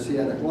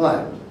Messianic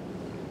line.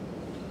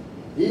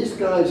 These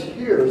guys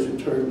here, as it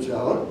turns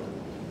out,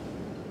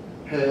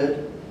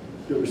 there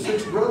were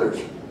 6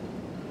 brothers.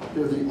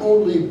 They're the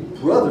only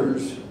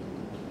brothers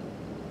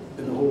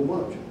in the whole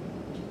bunch.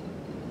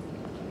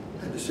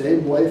 Had the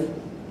same wife.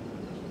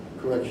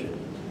 Correction.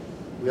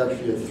 We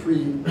actually had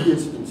 3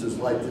 instances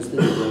like this. They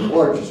were the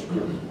largest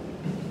group.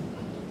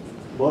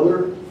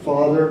 Mother,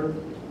 father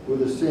were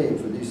the same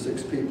for these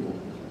 6 people,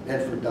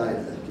 and for Dinah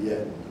at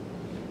the end.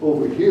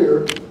 Over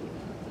here,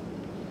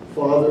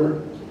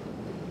 father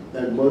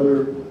and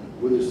mother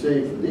were the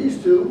same for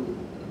these 2.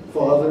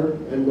 Father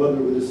and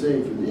mother were the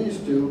same for these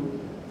 2.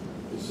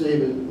 The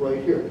same as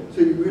right here.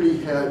 So you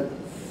really had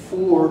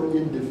 4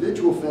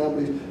 individual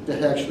families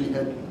that actually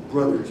had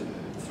brothers.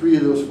 3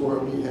 of those 4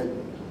 only had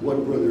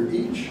 1 brother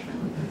each.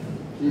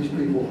 These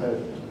people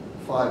had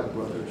 5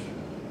 brothers.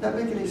 That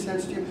make any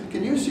sense to you?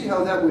 Can you see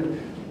how that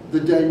would, the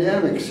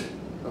dynamics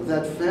of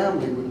that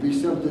family would be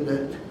something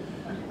that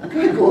a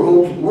guy going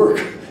home from work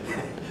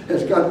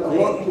has got a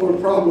lot more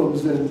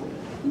problems than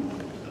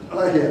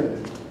I had.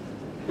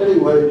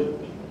 Anyway,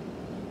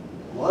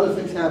 a lot of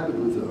things happened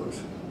with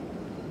those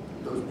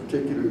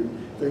particular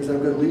things.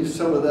 I'm going to leave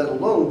some of that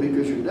alone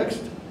because your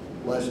next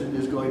lesson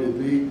is going to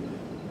be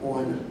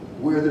on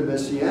where the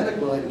Messianic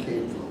line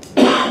came from.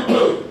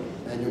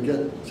 And you'll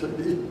get, so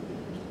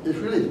it's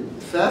really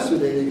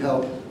fascinating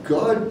how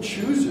God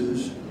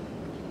chooses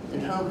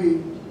and how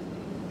he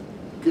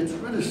gets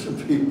rid of some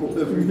people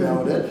every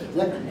now and then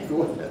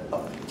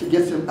to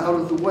get them out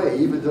of the way,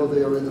 even though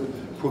they are in the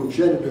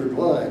progenitor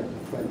line.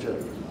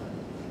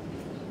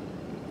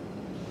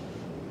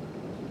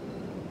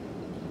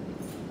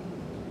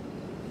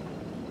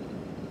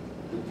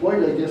 The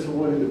point I guess I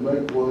wanted to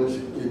make was,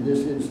 in this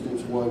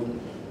instance,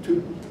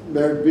 2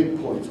 very big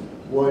points.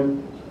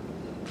 One,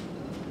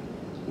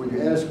 when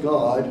you ask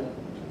God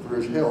for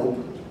his help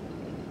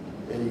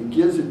and he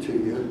gives it to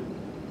you,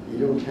 you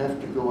don't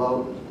have to go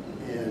out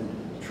and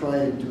try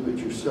and do it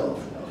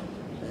yourself.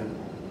 And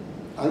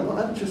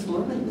I'm just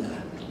learning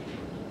that.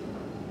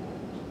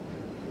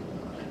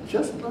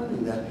 Just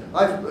learning that.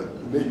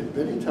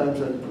 Many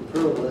times I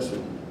prepare a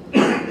lesson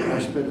and I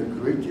spend a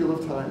great deal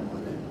of time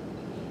on it.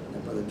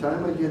 By the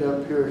time I get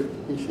up here,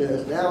 he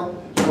says, now,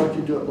 why don't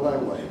you do it my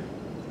way?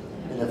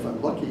 And if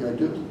I'm lucky, I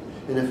do.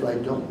 And if I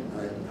don't,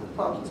 I have no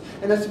problems.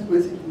 And that's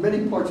with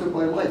many parts of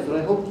my life. And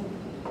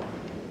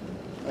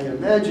I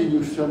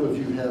imagine some of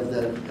you have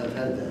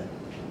had that.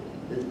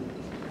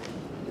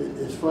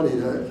 It's funny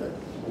that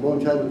a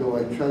long time ago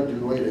I tried to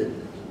write a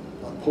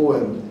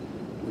poem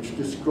which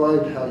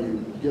described how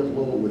you get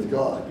along with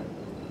God.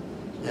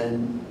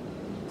 And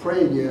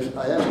praying, yes,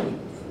 I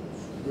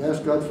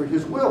ask God for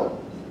His will.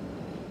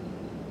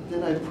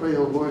 Then I pray,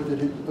 oh Lord,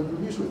 that it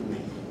agrees with me.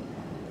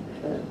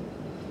 And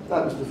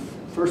that was the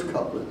first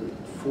couplet, the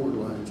 4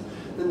 lines.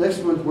 The next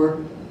ones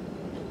were,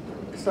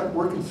 it's not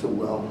working so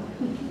well.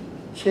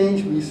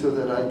 Change me so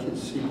that I can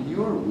see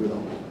your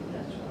will.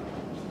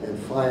 And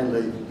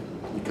finally,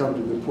 you come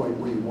to the point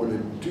where you want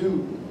to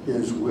do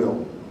His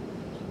will.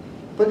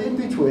 But in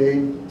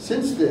between,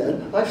 since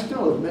then, I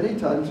still have many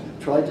times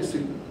tried to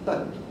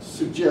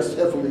suggest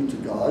heavily to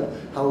God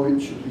how it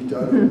should be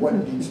done or what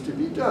needs to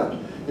be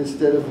done,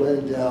 instead of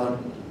laying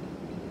down,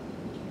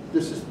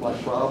 this is my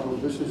problem,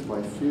 this is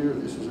my fear,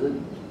 this is it.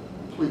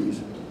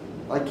 Please,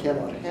 I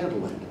cannot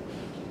handle it.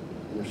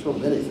 And there's so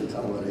many things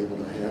I'm not able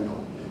to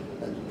handle.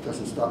 That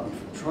doesn't stop me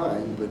from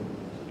trying, but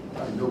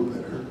I know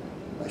better.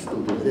 I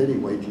still do it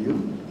anyway. Do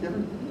you?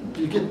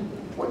 Do you get,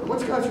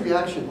 what's God's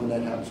reaction when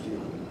that happens to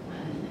you?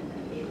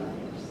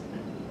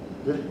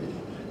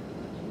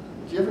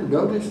 Do you ever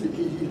notice that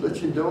he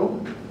lets you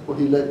know? Well,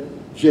 he let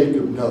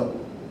Jacob know.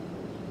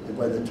 And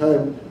by the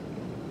time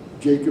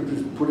Jacob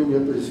is putting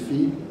up his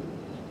feet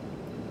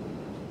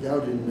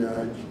down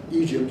in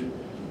Egypt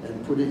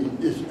and putting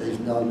his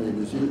now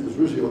name is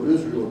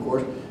Israel, of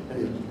course,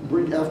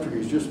 and after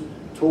he's just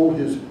told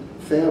his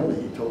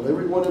family, he told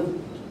every one of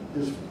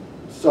his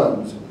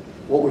sons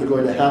what was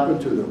going to happen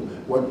to them,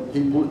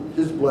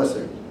 his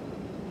blessing.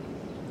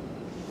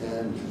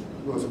 And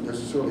it wasn't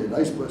necessarily a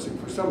nice blessing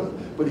for some of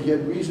them, but he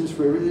had reasons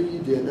for everything he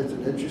did. That's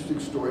an interesting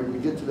story. We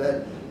get to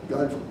that,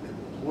 God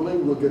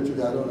willing, we'll get to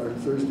that on our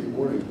Thursday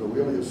mornings, but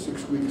we only have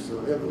 6 weeks, so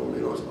heaven only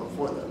knows how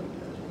far that will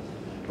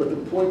get. But the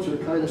points are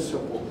kind of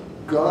simple.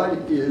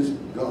 God is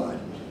God.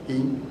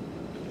 He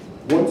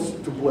wants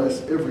to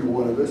bless every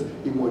one of us.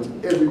 He wants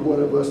every one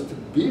of us to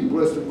be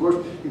blessed, of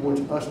course. He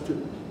wants us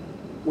to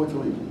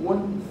only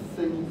one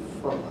thing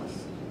from us.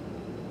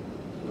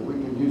 And we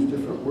can use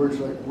different words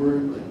like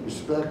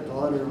respect,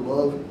 honor,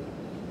 love.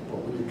 But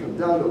when you come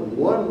down to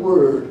one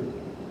word,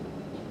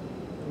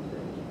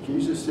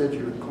 Jesus said,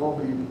 you would call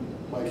me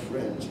my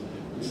friends.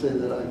 You say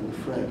that I'm your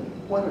friend.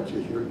 Why don't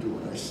you do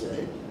what I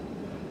say?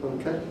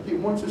 Okay? He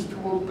wants us to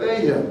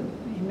obey him.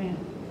 Amen.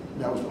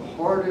 That was the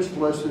hardest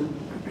lesson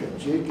that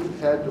Jacob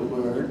had to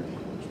learn.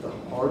 It's the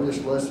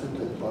hardest lesson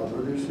that Bob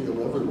Erdossy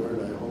will ever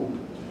learn, I hope.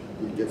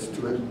 He gets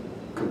to it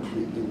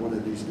completely one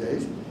of these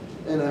days.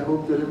 And I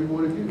hope that every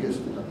one of you gets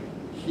to know.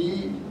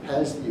 He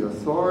has the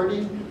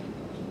authority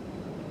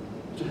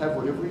to have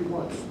whatever he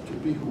wants, to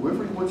be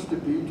whoever he wants to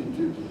be, to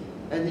do.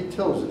 And he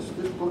tells us,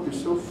 this book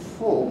is so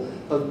full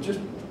of just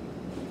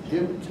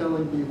him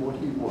telling me what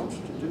he wants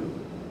to do.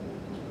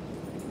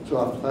 So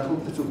I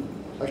hope that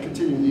I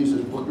continue these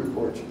as book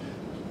reports.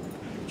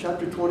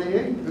 Chapter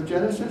 28 of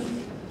Genesis,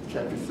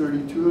 chapter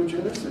 32 of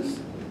Genesis,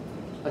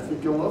 I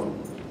think you'll love them.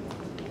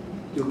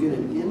 You'll get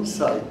an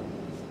insight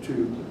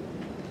to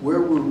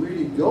where we're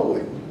really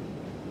going.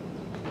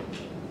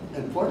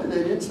 And part of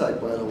that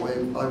insight, by the way,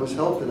 I was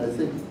helped, and I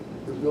think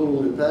that Bill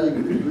and Patty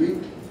would agree,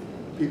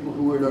 people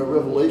who were in our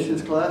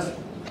Revelations class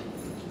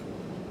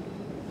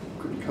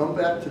could come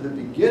back to the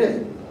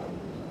beginning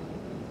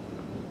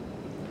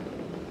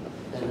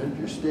and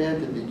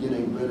understand the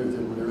beginning better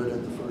than we read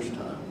it the first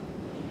time.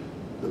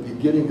 The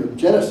beginning of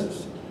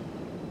Genesis.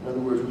 In other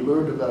words, we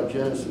learned about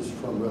Genesis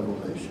from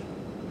Revelation.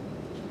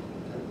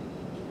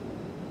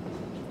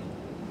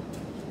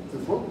 The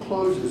book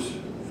closes,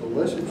 the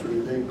lesson for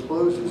today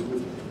closes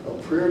with a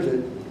prayer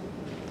that,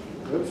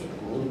 that's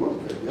a long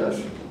book, I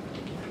guess.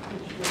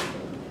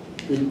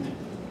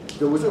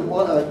 There was a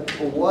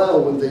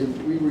while when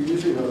we were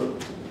using an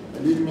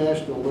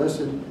international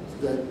lesson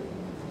that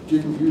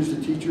didn't use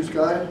the teacher's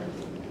guide.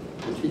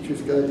 The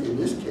teacher's guide, in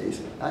this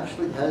case,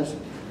 actually has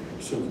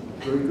some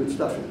very good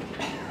stuff in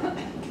it.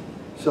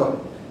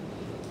 So,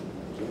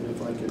 and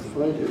if I can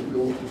find it,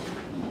 we'll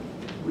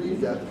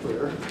read that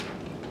prayer.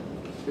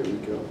 Here we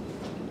go.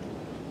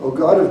 O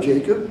God of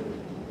Jacob,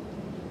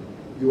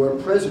 you are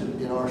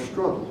present in our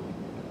struggle.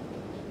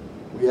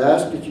 We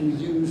ask that you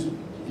use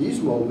these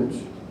moments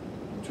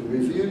to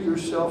reveal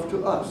yourself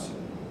to us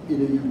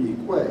in a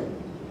unique way.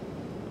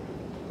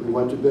 We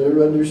want to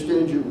better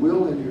understand your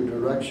will and your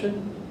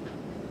direction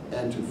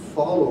and to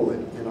follow it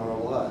in our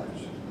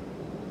lives.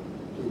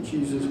 In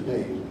Jesus'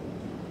 name,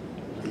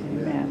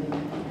 amen.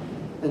 Amen.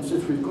 And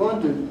since we've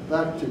gone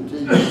back to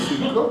David C.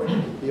 Cook,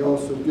 he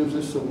also gives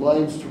us some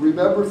lines to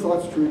remember,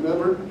 thoughts to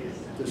remember.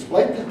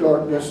 Despite the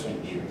darkness,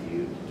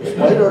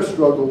 despite our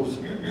struggles,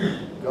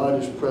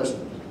 God is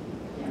present.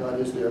 God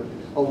is there.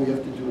 All we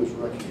have to do is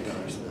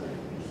recognize that.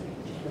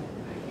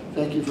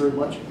 Thank you very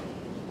much.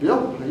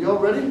 Bill, are you all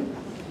ready?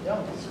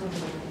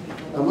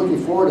 I'm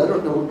looking forward, I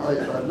don't know,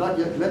 I've not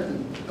yet met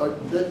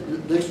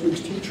the next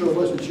week's teacher,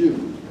 unless it's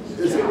you.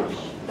 Is it?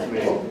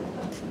 Oh,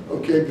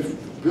 okay,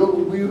 Bill,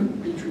 will you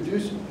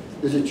introduce?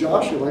 Is it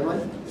Josh, am I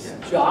right?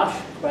 Josh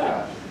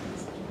back,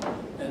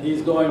 and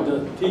he's going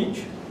to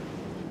teach,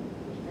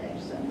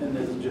 and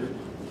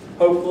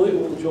hopefully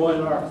will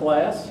join our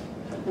class.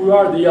 We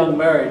are the young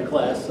married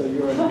class, so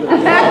you're in good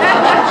hands.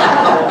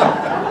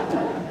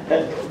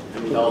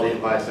 All the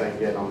advice I can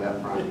get on that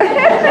front.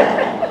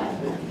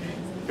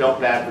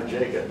 Felt bad for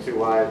Jacob, 2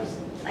 wives.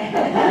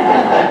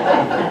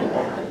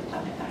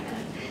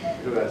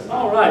 Who has?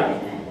 All right,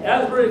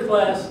 Asbury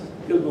Class,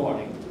 good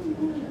morning.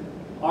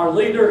 Our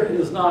leader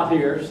is not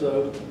here,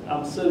 so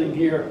I'm sitting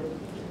here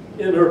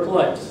in her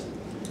place.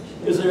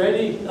 Is there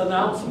any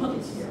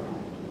announcements?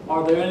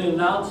 Are there any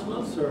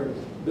announcements or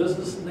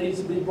business that needs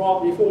to be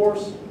brought before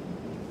us?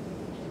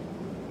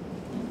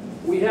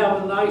 We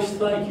have a nice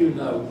thank you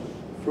note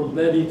from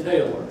Betty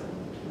Taylor,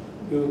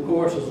 who of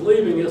course is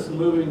leaving us and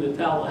moving to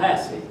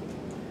Tallahassee.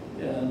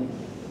 And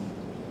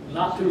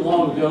not too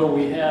long ago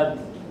we had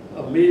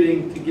a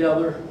meeting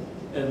together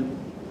and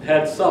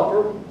had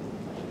supper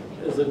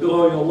as a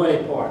going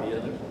away party,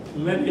 and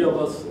many of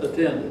us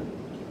attended.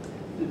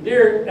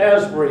 Dear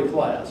Asbury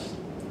Class,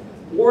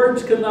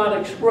 words cannot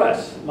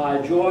express my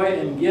joy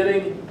in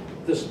getting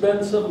to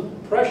spend some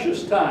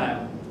precious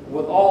time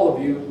with all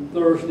of you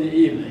Thursday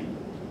evening.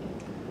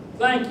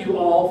 Thank you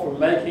all for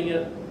making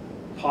it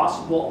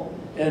possible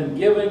and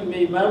giving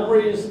me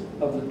memories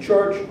of the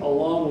church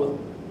along with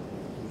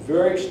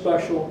very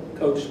special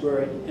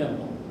Cokesbury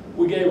hymnal.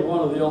 We gave one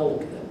of the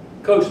old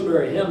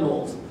Cokesbury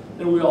hymnals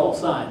and we all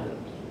signed it.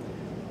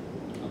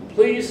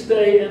 Please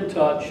stay in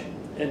touch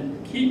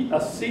and keep a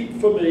seat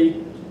for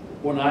me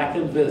when I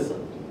can visit.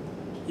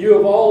 You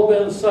have all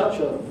been such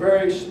a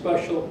very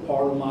special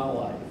part of my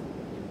life.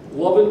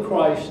 Love in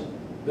Christ,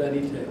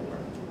 Betty Taylor.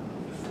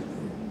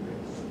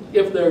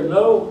 If there are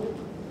no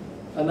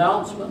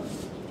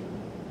announcements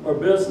or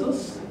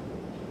business,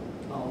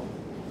 I'll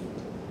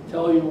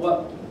tell you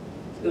what's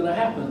going to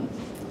happen.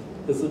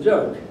 It's a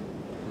joke.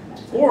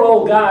 4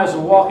 old guys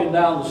are walking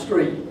down the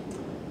street.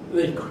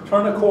 They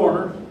turn a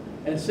corner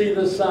and see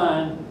this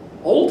sign,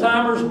 Old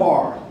Timers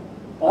Bar,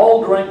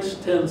 all drinks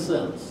 10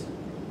 cents.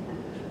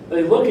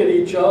 They look at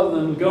each other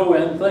and go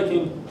in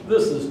thinking,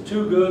 this is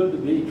too good to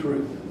be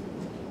true.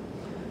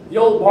 The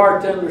old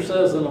bartender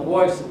says in a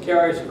voice that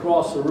carries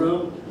across the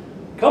room,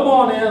 come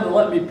on in and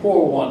let me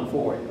pour one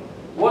for you.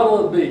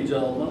 What'll it be,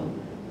 gentlemen?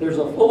 There's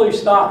a fully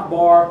stocked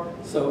bar,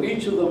 so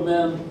each of the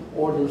men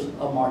orders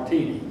a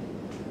martini.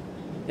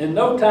 In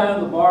no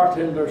time, the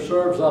bartender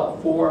serves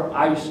up 4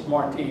 iced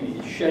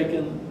martinis,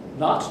 shaken,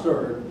 not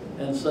stirred,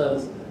 and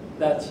says,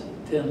 that's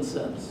 10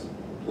 cents,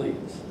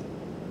 please.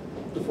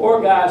 The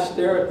 4 guys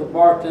stare at the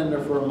bartender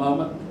for a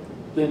moment,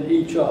 then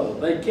each other.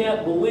 They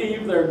can't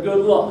believe their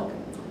good luck.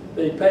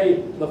 They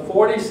pay the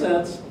 40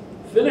 cents,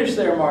 finish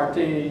their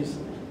martinis,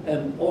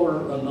 and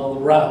order another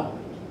round.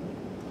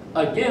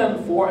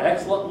 Again, 4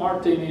 excellent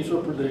martinis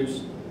were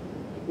produced,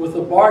 with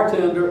the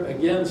bartender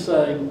again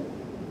saying,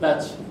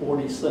 that's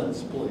 40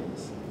 cents,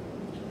 please.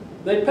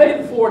 They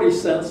pay the 40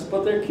 cents,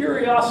 but their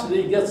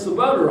curiosity gets the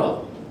better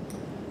of them.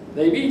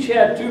 They've each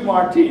had 2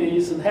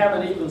 martinis and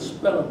haven't even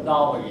spent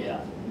 $1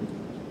 yet.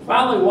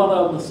 Finally, one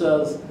of them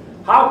says,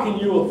 how can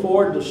you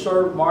afford to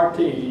serve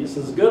martinis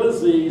as good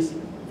as these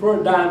for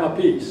a dime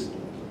apiece?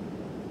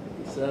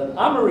 He said,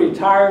 I'm a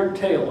retired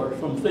tailor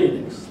from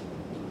Phoenix,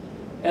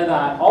 and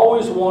I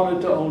always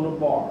wanted to own a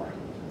bar.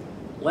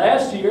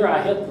 Last year,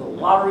 I hit the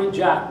lottery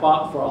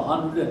jackpot for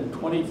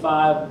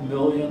 $125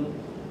 million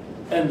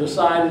and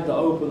decided to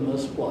open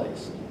this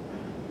place.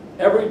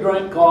 Every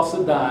drink costs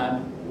a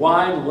dime,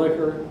 wine,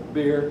 liquor,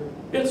 beer,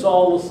 it's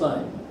all the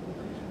same.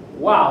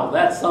 Wow,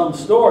 that's some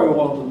story,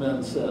 one of the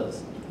men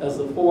says, as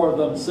the 4 of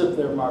them sip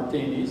their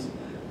martinis.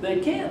 They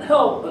can't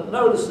help but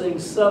noticing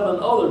 7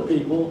 other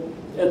people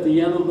at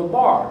the end of the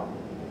bar.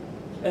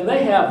 And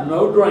they have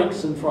no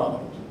drinks in front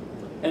of them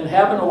and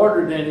haven't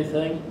ordered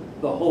anything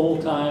the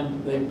whole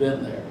time they've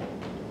been there.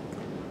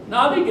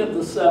 Now they get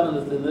the 7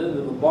 at the end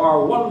of the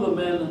bar. One of the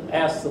men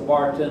asks the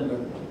bartender,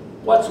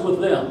 what's with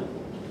them?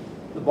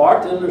 The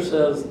bartender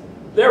says,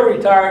 they're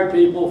retired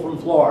people from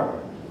Florida.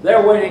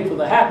 They're waiting for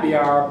the happy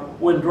hour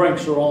when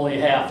drinks are only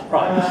half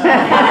price.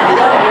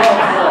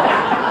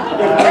 If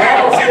we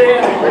all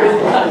stand,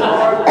 please,